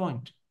reached this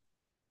point?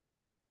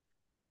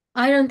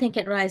 I don't think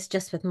it lies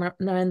just with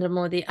Narendra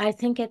Modi. I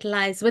think it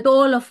lies with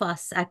all of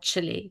us,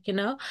 actually, you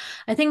know.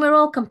 I think we're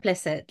all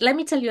complicit. Let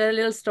me tell you a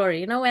little story.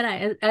 You know, when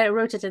I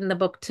wrote it in the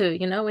book too,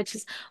 you know, which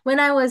is when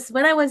I was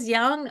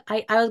young,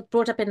 I was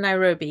brought up in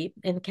Nairobi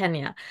in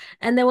Kenya,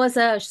 and there was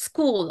a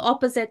school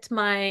opposite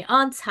my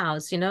aunt's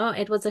house, you know.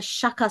 It was a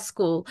Shaka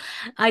school.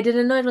 I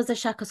didn't know it was a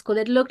Shaka school.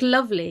 It looked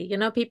lovely, you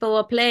know, people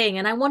were playing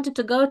and I wanted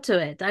to go to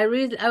it. I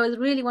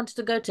really wanted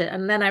to go to it.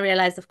 And then I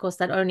realized, of course,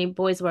 that only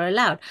boys were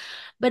allowed.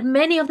 But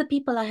many of the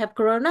people I have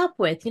grown up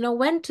with, you know,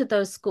 went to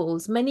those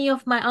schools. Many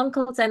of my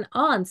uncles and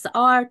aunts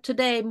are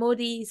today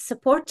Modi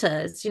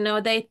supporters. You know,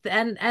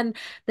 and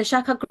the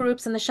Shaka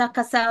groups and the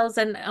Shaka cells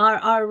and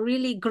are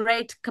really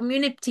great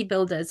community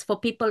builders for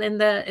people in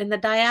the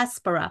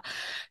diaspora.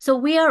 So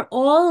we are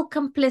all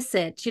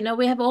complicit. You know,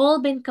 we have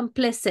all been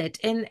complicit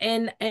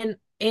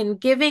in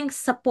giving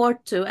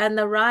support to and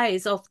the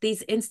rise of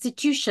these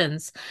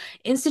institutions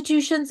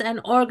and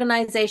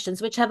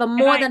organizations which have a Can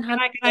more I, than can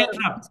 100 I, can I year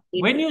interrupt?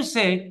 history. When you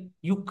say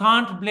you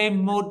can't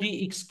blame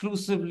Modi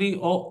exclusively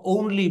or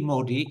only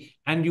Modi,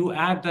 and you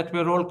add that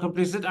we're all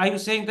complicit, are you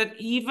saying that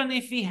even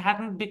if he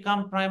hadn't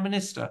become prime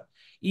minister,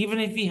 even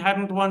if he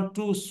hadn't won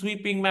two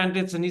sweeping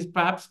mandates and he's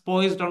perhaps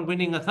poised on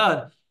winning a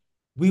third,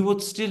 we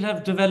would still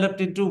have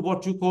developed into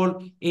what you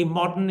call a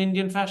modern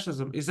Indian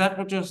fascism? Is that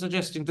what you're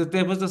suggesting? That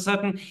there was a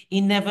certain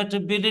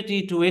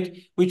inevitability to it,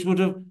 which would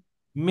have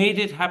made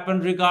it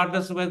happen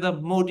regardless of whether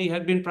Modi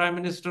had been prime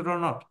minister or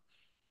not?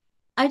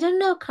 I don't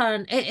know,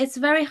 Karan. It's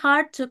very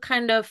hard to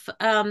kind of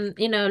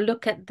you know,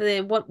 look at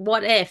the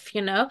what if,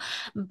 you know.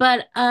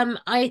 But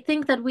I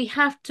think that we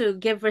have to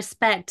give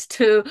respect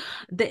to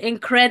the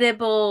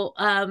incredible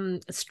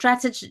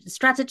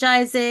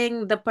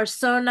strategizing, the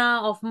persona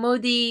of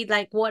Modi,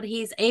 like what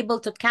he's able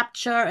to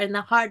capture in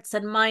the hearts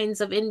and minds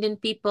of Indian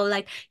people.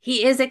 Like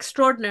he is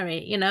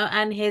extraordinary, you know,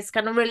 and his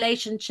kind of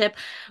relationship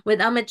with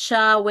Amit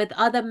Shah, with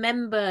other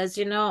members,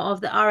 you know,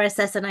 of the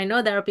RSS. And I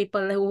know there are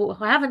people who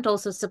haven't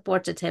also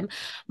supported him,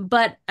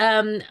 but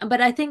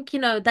I think, you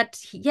know, that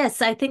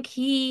yes, I think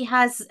he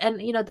has,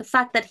 and you know, the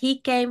fact that he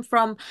came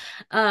from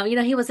you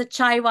know, he was a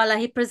chaiwala.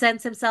 He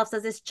presents himself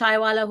as this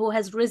chaiwala who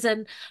has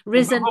risen to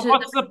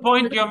What's the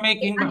point you're the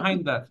making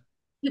behind that?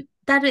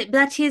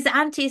 that he's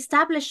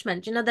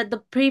anti-establishment, you know, that the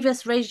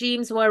previous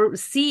regimes were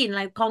seen,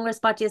 like Congress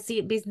party has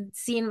been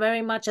seen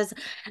very much as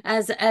a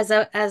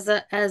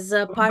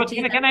But party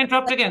can I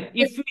interrupt again? that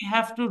If we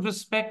have to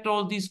respect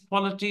all these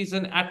qualities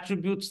and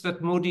attributes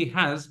that Modi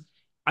has,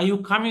 are you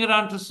coming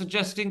around to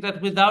suggesting that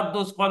without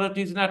those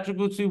qualities and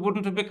attributes, we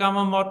wouldn't have become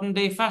a modern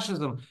day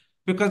fascism?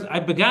 Because I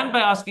began by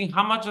asking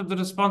how much of the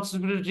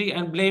responsibility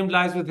and blame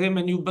lies with him,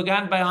 and you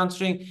began by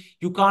answering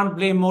you can't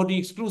blame Modi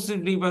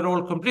exclusively, we're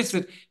all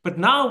complicit. But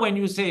now, when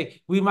you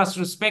say we must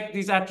respect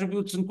these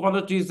attributes and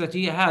qualities that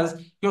he has,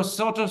 you're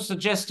sort of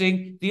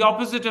suggesting the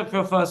opposite of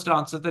your first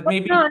answer, that no,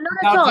 maybe not at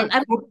without all. him, I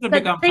mean, we wouldn't have the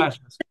become thing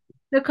fascist.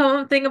 The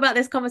common thing about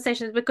this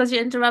conversation is because you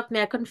interrupt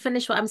me, I couldn't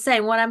finish what I'm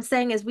saying. What I'm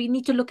saying is we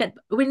need to look at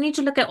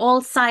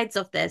all sides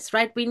of this,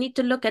 right? We need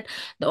to look at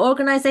the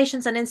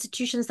organizations and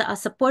institutions that are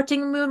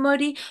supporting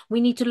Modi. We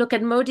need to look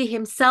at Modi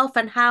himself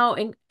and how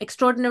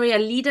extraordinary a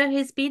leader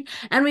he's been,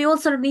 and we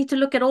also need to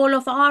look at all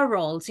of our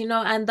roles, you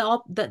know, and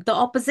the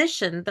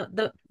opposition, fact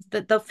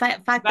That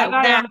that I there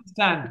are.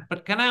 understand.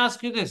 But can I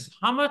ask you this?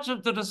 How much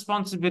of the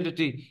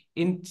responsibility,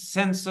 in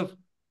sense of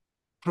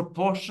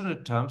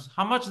proportionate terms,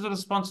 how much of the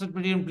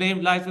responsibility and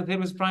blame lies with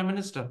him as prime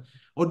minister?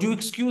 Or do you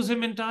excuse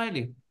him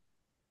entirely?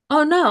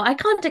 Oh no, I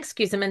can't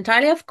excuse him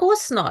entirely. Of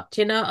course not.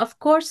 You know, of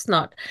course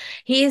not.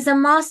 He is a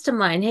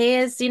mastermind. He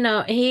is, you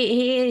know,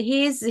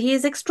 he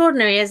is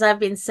extraordinary, as I've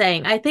been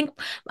saying. I think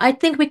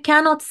we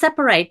cannot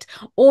separate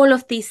all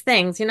of these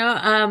things. You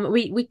know,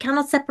 we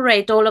cannot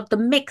separate all of the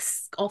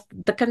mix of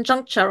the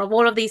conjuncture of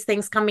all of these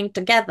things coming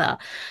together.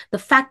 The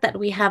fact that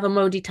we have a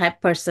Modi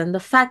type person,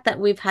 the fact that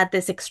we've had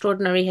this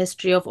extraordinary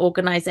history of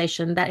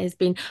organization that has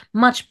been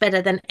much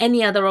better than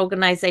any other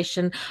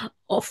organization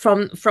or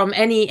from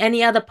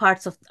any other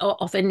parts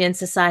of Indian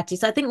society.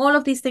 So I think all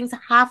of these things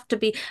have to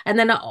be, and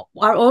then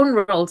our own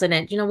roles in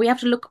it. You know, we have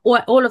to look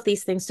all of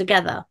these things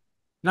together.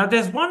 Now,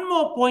 there's one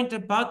more point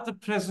about the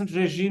present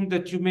regime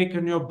that you make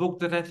in your book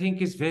that I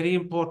think is very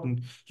important.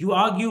 You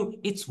argue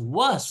it's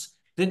worse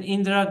than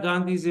Indira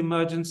Gandhi's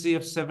emergency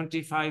of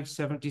 75,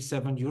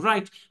 77. You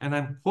write, and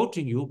I'm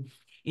quoting you,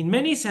 in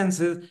many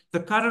senses,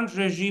 the current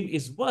regime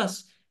is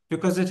worse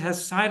because it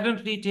has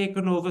silently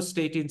taken over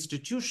state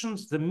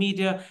institutions, the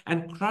media,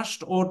 and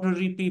crushed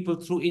ordinary people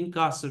through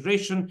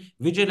incarceration,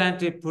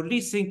 vigilante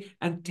policing,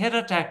 and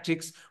terror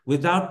tactics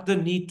without the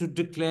need to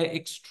declare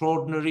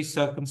extraordinary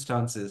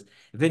circumstances.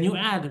 Then you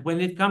add, when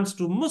it comes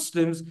to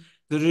Muslims,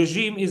 The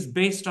regime is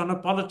based on a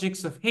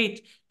politics of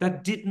hate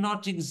that did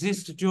not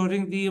exist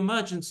during the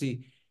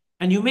emergency.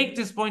 And you make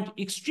this point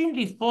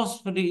extremely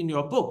forcefully in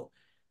your book.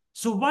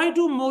 So why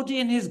do Modi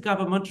and his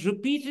government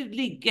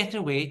repeatedly get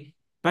away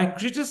by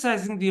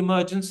criticizing the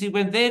emergency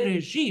when their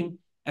regime,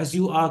 as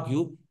you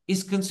argue,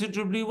 is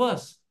considerably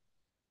worse?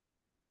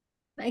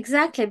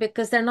 Exactly,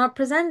 because they're not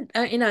present.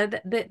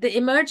 The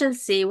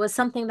emergency was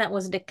something that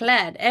was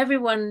declared.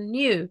 Everyone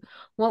knew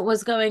what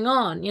was going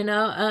on, in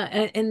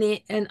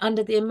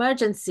under the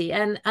emergency,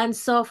 and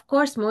so of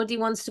course Modi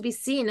wants to be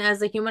seen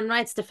as a human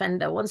rights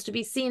defender, wants to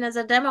be seen as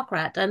a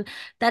Democrat, and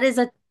that is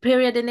a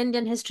period in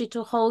Indian history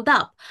to hold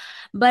up.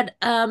 But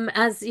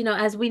as you know,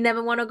 as we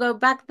never want to go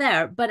back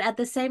there, but at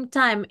the same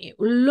time,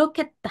 look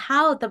at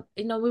how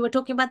we were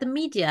talking about the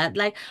media,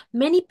 like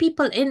many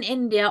people in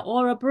India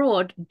or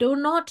abroad do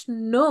not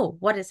know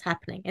what is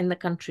happening in the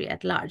country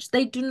at large.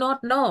 They do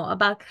not know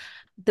about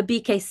the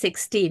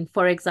BK-16,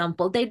 for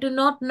example. They do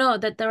not know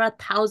that there are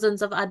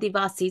thousands of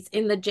Adivasis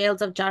in the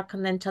jails of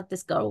Jharkhand and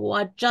Chhattisgarh who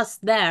are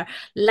just there,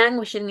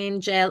 languishing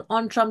in jail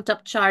on trumped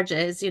up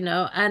charges,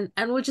 and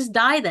will just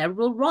die there,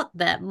 will rot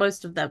there,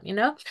 most of them.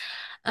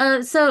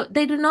 So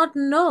they do not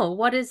know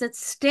what is at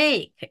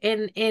stake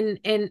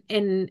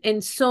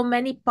in so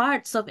many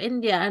parts of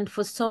India and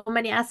for so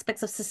many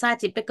aspects of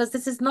society, because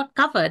this is not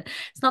covered.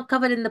 It's not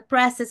covered in the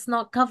press. It's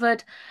not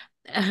covered.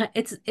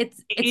 It's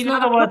In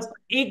not other words,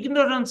 appropriate.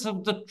 ignorance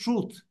of the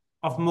truth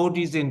of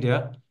Modi's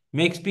India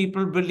makes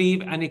people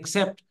believe and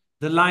accept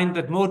the line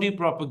that Modi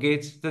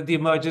propagates, that the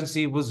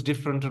emergency was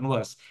different and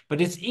worse.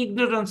 But it's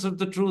ignorance of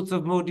the truth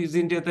of Modi's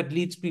India that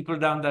leads people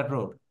down that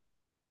road.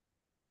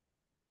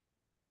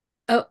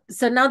 Oh,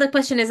 so now the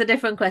question is a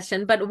different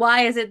question, but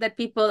why is it that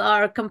people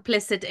are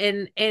complicit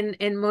in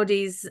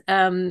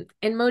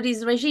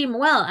Modi's regime?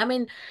 Well, I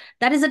mean,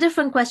 that is a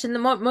different question. The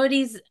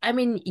Modi's, I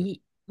mean,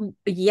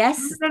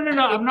 yes, No, no,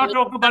 no. I'm not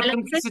people talking about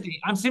silence it.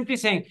 complicity. I'm simply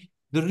saying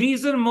the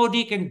reason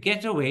Modi can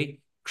get away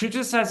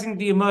criticizing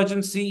the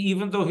emergency,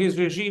 even though his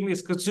regime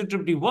is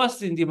considerably worse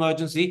than the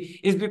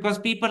emergency, is because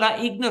people are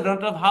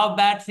ignorant of how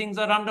bad things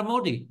are under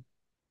Modi.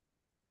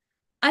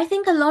 I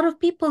think a lot of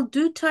people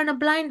do turn a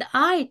blind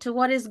eye to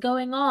what is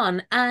going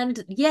on.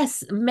 And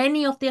yes,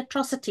 many of the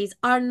atrocities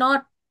are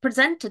not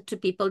presented to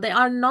people. They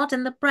are not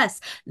in the press.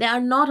 They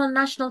are not on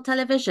national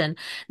television.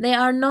 They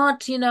are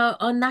not, in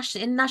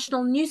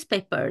national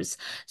newspapers.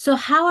 So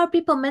how are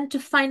people meant to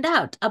find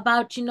out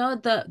about,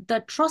 the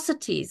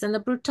atrocities and the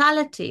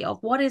brutality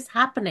of what is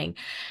happening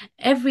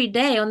every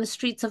day on the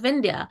streets of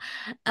India?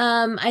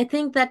 I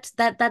think that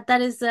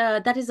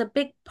is a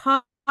big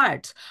part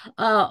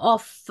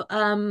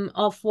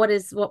of what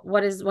is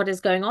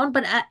going on.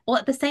 But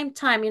at the same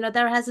time,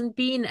 there hasn't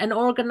been an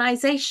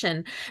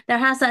organization. There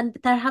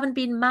haven't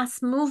been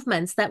mass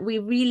movements that we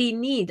really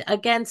need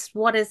against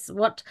what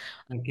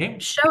Okay.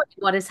 showing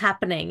what is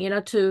happening.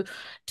 To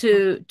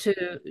Would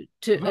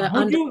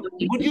under you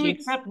the would you regime.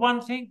 accept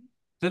one thing?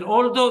 That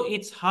although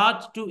it's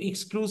hard to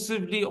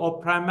exclusively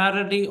or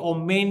primarily or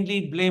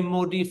mainly blame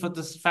Modi for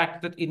this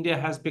fact that India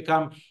has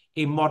become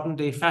a modern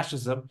day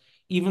fascism,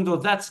 even though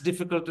that's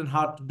difficult and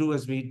hard to do,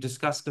 as we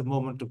discussed a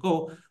moment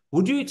ago,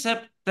 would you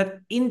accept that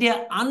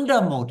India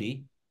under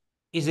Modi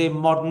is a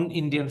modern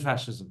Indian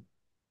fascism?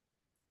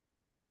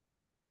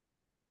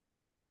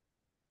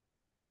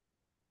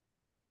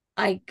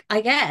 I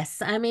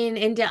guess. I mean,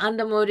 India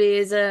under Modi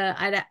is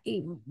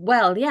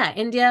well, yeah,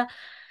 India.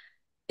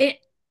 It.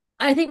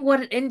 I think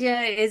what India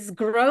is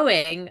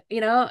growing,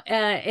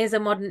 is a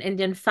modern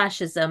Indian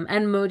fascism,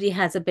 and Modi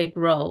has a big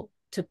role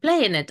to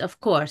play in it,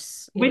 of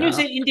course. When you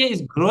say India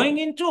is growing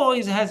into, or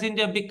has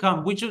India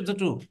become, which of the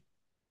two?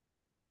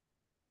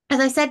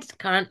 As I said,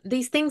 Karan,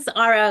 these things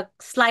are a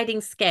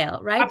sliding scale,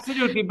 right?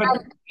 Absolutely, but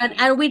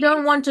And we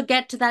don't want to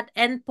get to that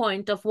end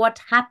point of what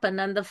happened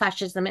under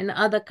fascism in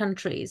other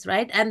countries,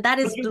 right? And that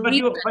but is you the but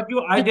reason you but you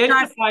we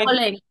start identified.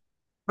 calling.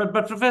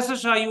 But Professor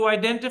Shah, you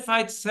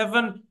identified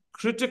seven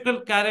critical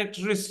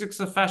characteristics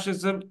of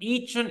fascism,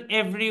 each and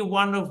every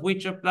one of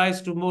which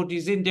applies to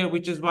Modi's India,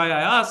 which is why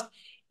I ask,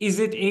 is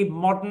it a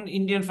modern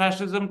Indian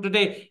fascism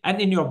today?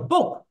 And in your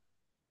book,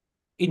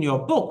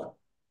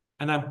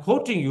 and I'm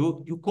quoting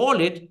you, you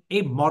call it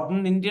a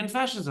modern Indian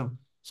fascism.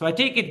 So I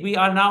take it we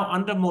are now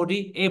under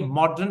Modi a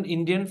modern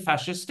Indian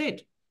fascist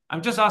state.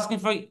 I'm just asking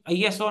for a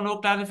yes or no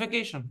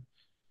clarification.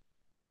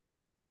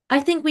 I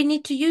think we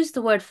need to use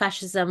the word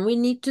fascism. We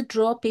need to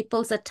draw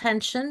people's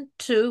attention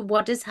to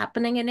what is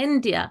happening in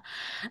India.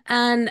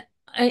 And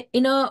and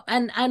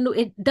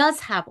it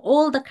does have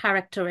all the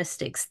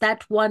characteristics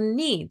that one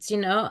needs,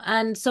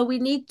 and so we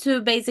need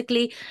to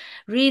basically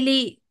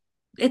really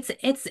it's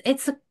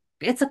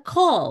a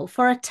call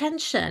for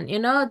attention,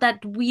 that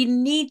we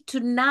need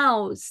to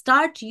now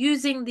start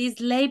using these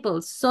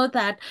labels so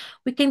that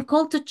we can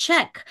call to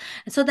check,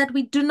 so that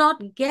we do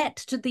not get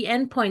to the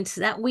endpoints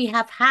that we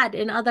have had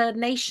in other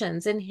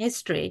nations in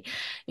history.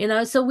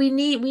 So we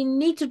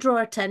need to draw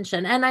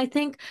attention, and I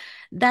think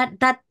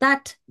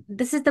that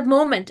this is the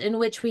moment in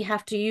which we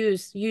have to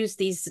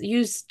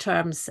use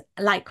terms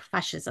like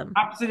fascism.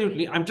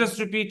 Absolutely. I'm just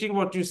repeating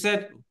what you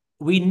said.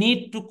 we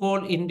need to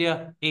call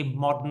India a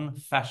modern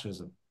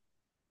fascism.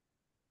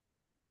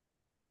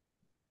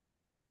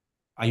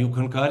 Are you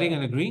concurring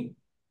and agreeing?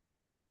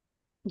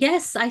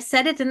 Yes, I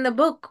said it in the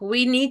book.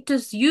 We need to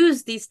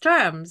use these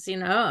terms,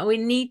 we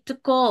need to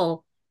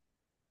call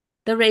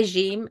the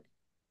regime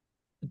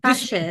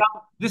fascist.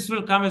 This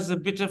will come as a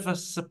bit of a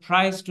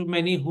surprise to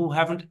many who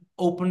haven't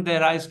opened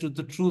their eyes to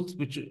the truth,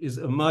 which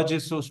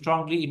emerges so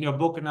strongly in your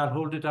book, and I'll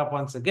hold it up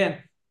once again.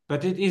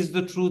 But it is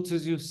the truth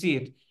as you see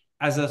it.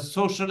 As a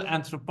social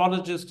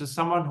anthropologist, as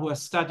someone who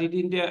has studied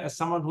India, as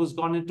someone who's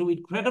gone into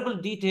incredible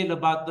detail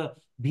about the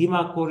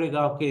Bhima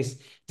Koregaon case,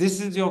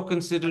 this is your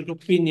considered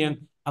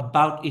opinion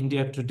about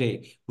India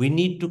today. We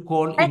need to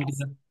call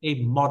India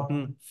a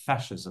modern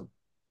fascism.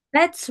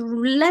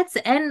 Let's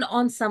end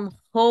on some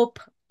hope,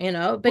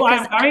 I'm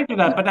because coming to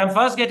that, but I'm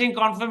first getting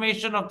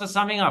confirmation of the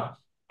summing up.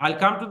 I'll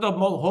come to the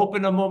hope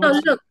in a so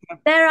moment. look,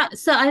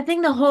 so I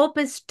think the hope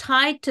is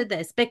tied to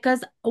this,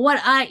 because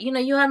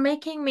you are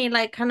making me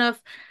like kind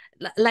of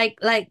like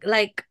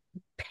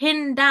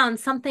pin down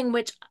something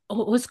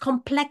whose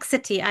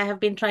complexity I have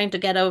been trying to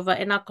get over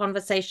in our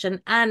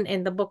conversation and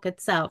in the book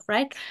itself,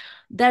 right?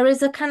 There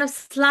is a kind of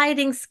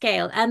sliding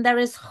scale, and there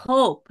is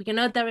hope,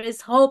 there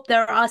is hope.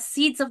 There are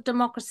seeds of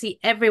democracy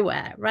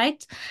everywhere,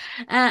 right?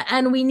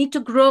 And we need to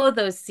grow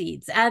those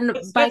seeds. And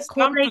by Let's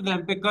come to calling,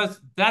 them, because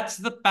that's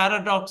the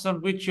paradox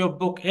on which your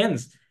book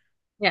ends.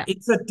 yeah.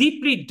 It's a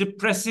deeply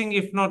depressing,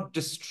 if not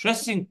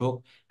distressing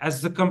book,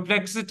 as the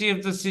complexity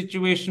of the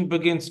situation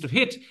begins to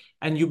hit,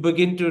 and you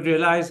begin to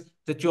realize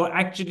that you're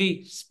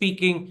actually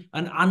speaking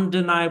an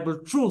undeniable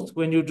truth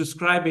when you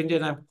describe India,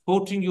 and I'm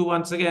quoting you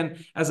once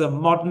again, as a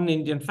modern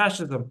Indian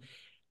fascism.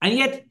 And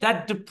yet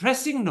that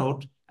depressing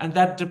note and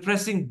that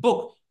depressing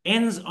book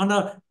ends on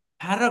a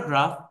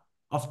paragraph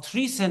of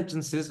 3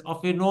 sentences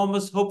of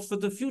enormous hope for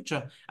the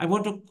future. I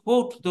want to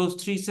quote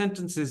those 3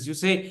 sentences. You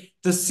say,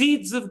 the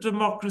seeds of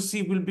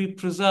democracy will be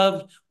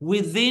preserved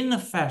within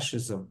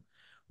fascism.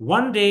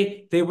 One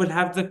day they will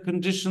have the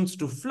conditions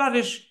to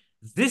flourish.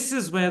 This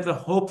is where the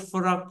hope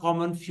for our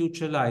common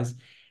future lies.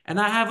 And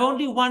I have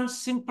only one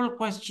simple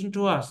question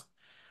to ask.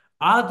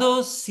 Are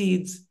those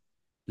seeds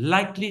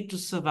likely to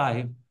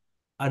survive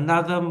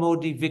another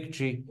Modi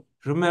victory?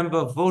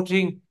 Remember,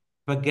 voting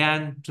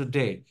began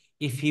today.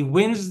 If he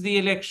wins the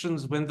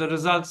elections when the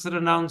results are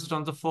announced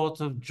on the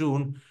 4th of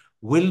June,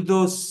 will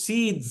those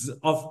seeds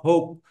of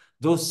hope,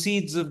 those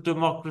seeds of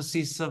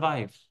democracy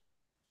survive?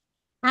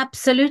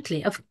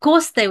 Absolutely. Of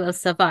course they will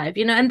survive,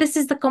 and this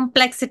is the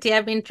complexity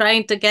I've been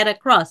trying to get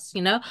across,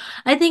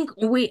 I think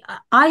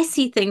I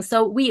see things.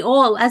 So we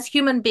all, as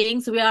human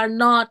beings, we are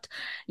not,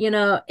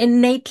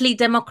 innately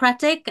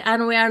democratic,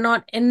 and we are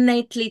not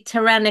innately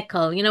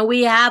tyrannical.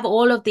 We have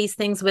all of these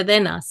things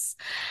within us.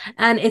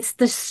 And it's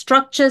the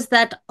structures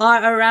that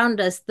are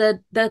around us,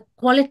 the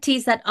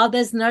qualities that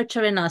others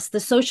nurture in us, the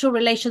social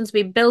relations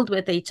we build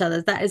with each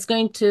other, that is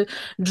going to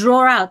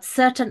draw out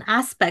certain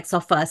aspects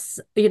of us,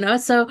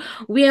 so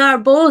we are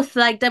both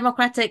like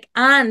democratic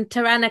and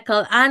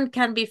tyrannical and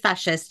can be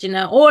fascist,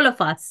 all of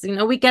us,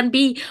 we can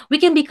be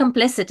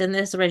complicit in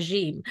this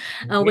regime,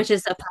 which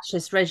is a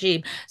fascist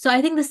regime. So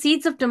I think the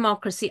seeds of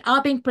democracy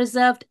are being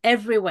preserved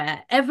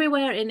everywhere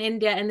in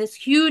India, in this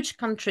huge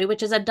country,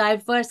 which is a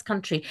diverse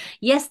country.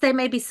 Yes, they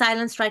may be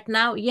silenced right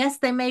now. Yes,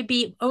 they may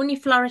be only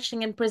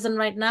flourishing in prison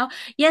right now.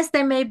 Yes,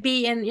 they may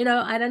be in,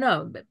 I don't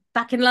know,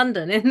 back in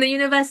London, in the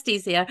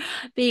universities here,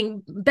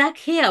 being back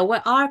here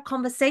where our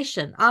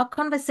conversation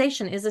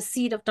is a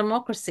seed of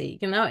democracy.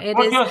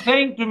 What you're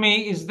saying to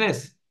me is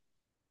this: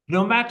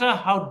 no matter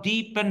how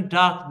deep and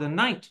dark the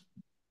night,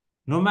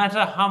 no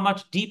matter how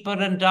much deeper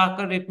and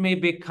darker it may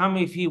become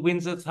if he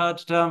wins a third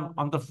term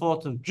on the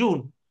 4th of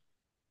June,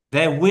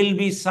 there will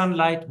be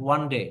sunlight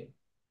one day.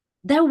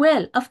 There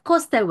will, of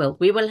course there will.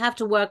 We will have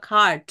to work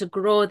hard to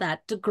grow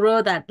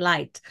that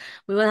light.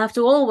 We will have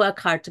to all work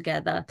hard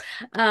together.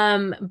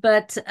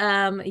 But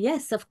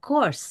yes, of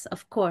course,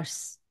 of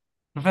course.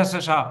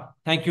 Professor Shah,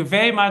 thank you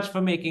very much for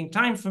making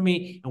time for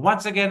me. And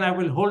once again, I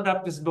will hold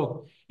up this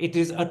book. It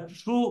is a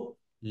true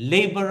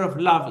labor of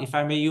love, if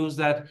I may use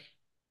that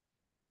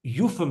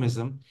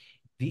euphemism.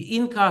 The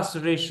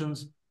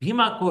Incarcerations,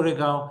 Bhima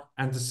Koregaon,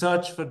 and the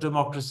Search for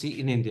Democracy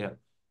in India.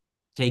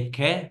 Take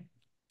care.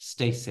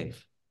 Stay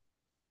safe.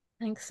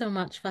 Thanks so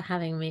much for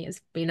having me.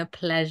 It's been a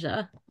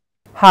pleasure.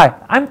 Hi,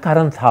 I'm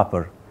Karan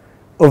Thapar.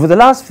 Over the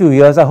last few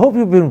years, I hope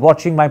you've been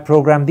watching my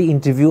program, The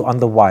Interview on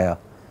the Wire.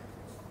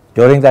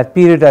 During that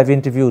period, I've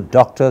interviewed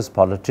doctors,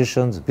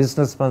 politicians,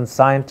 businessmen,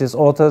 scientists,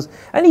 authors,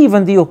 and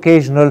even the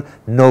occasional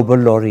Nobel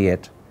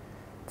laureate.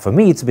 For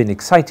me, it's been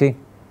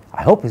exciting.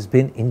 I hope it's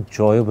been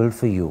enjoyable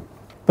for you.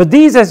 But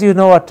these, as you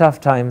know, are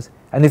tough times,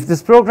 and if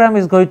this program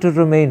is going to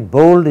remain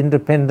bold,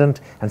 independent,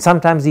 and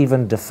sometimes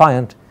even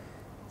defiant,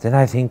 then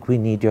I think we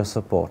need your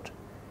support.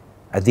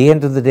 At the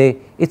end of the day,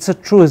 it's a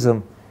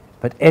truism,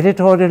 but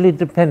editorial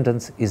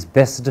independence is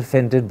best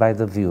defended by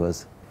the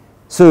viewers.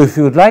 So if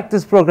you would like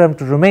this program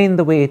to remain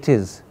the way it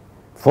is,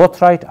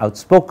 forthright,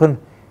 outspoken,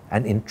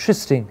 and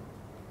interesting,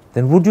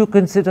 then would you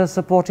consider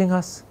supporting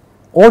us?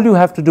 All you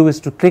have to do is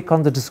to click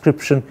on the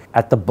description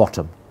at the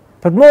bottom.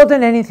 But more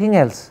than anything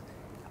else,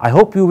 I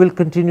hope you will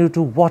continue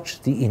to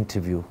watch the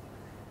interview.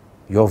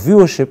 Your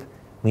viewership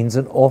means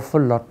an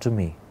awful lot to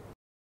me.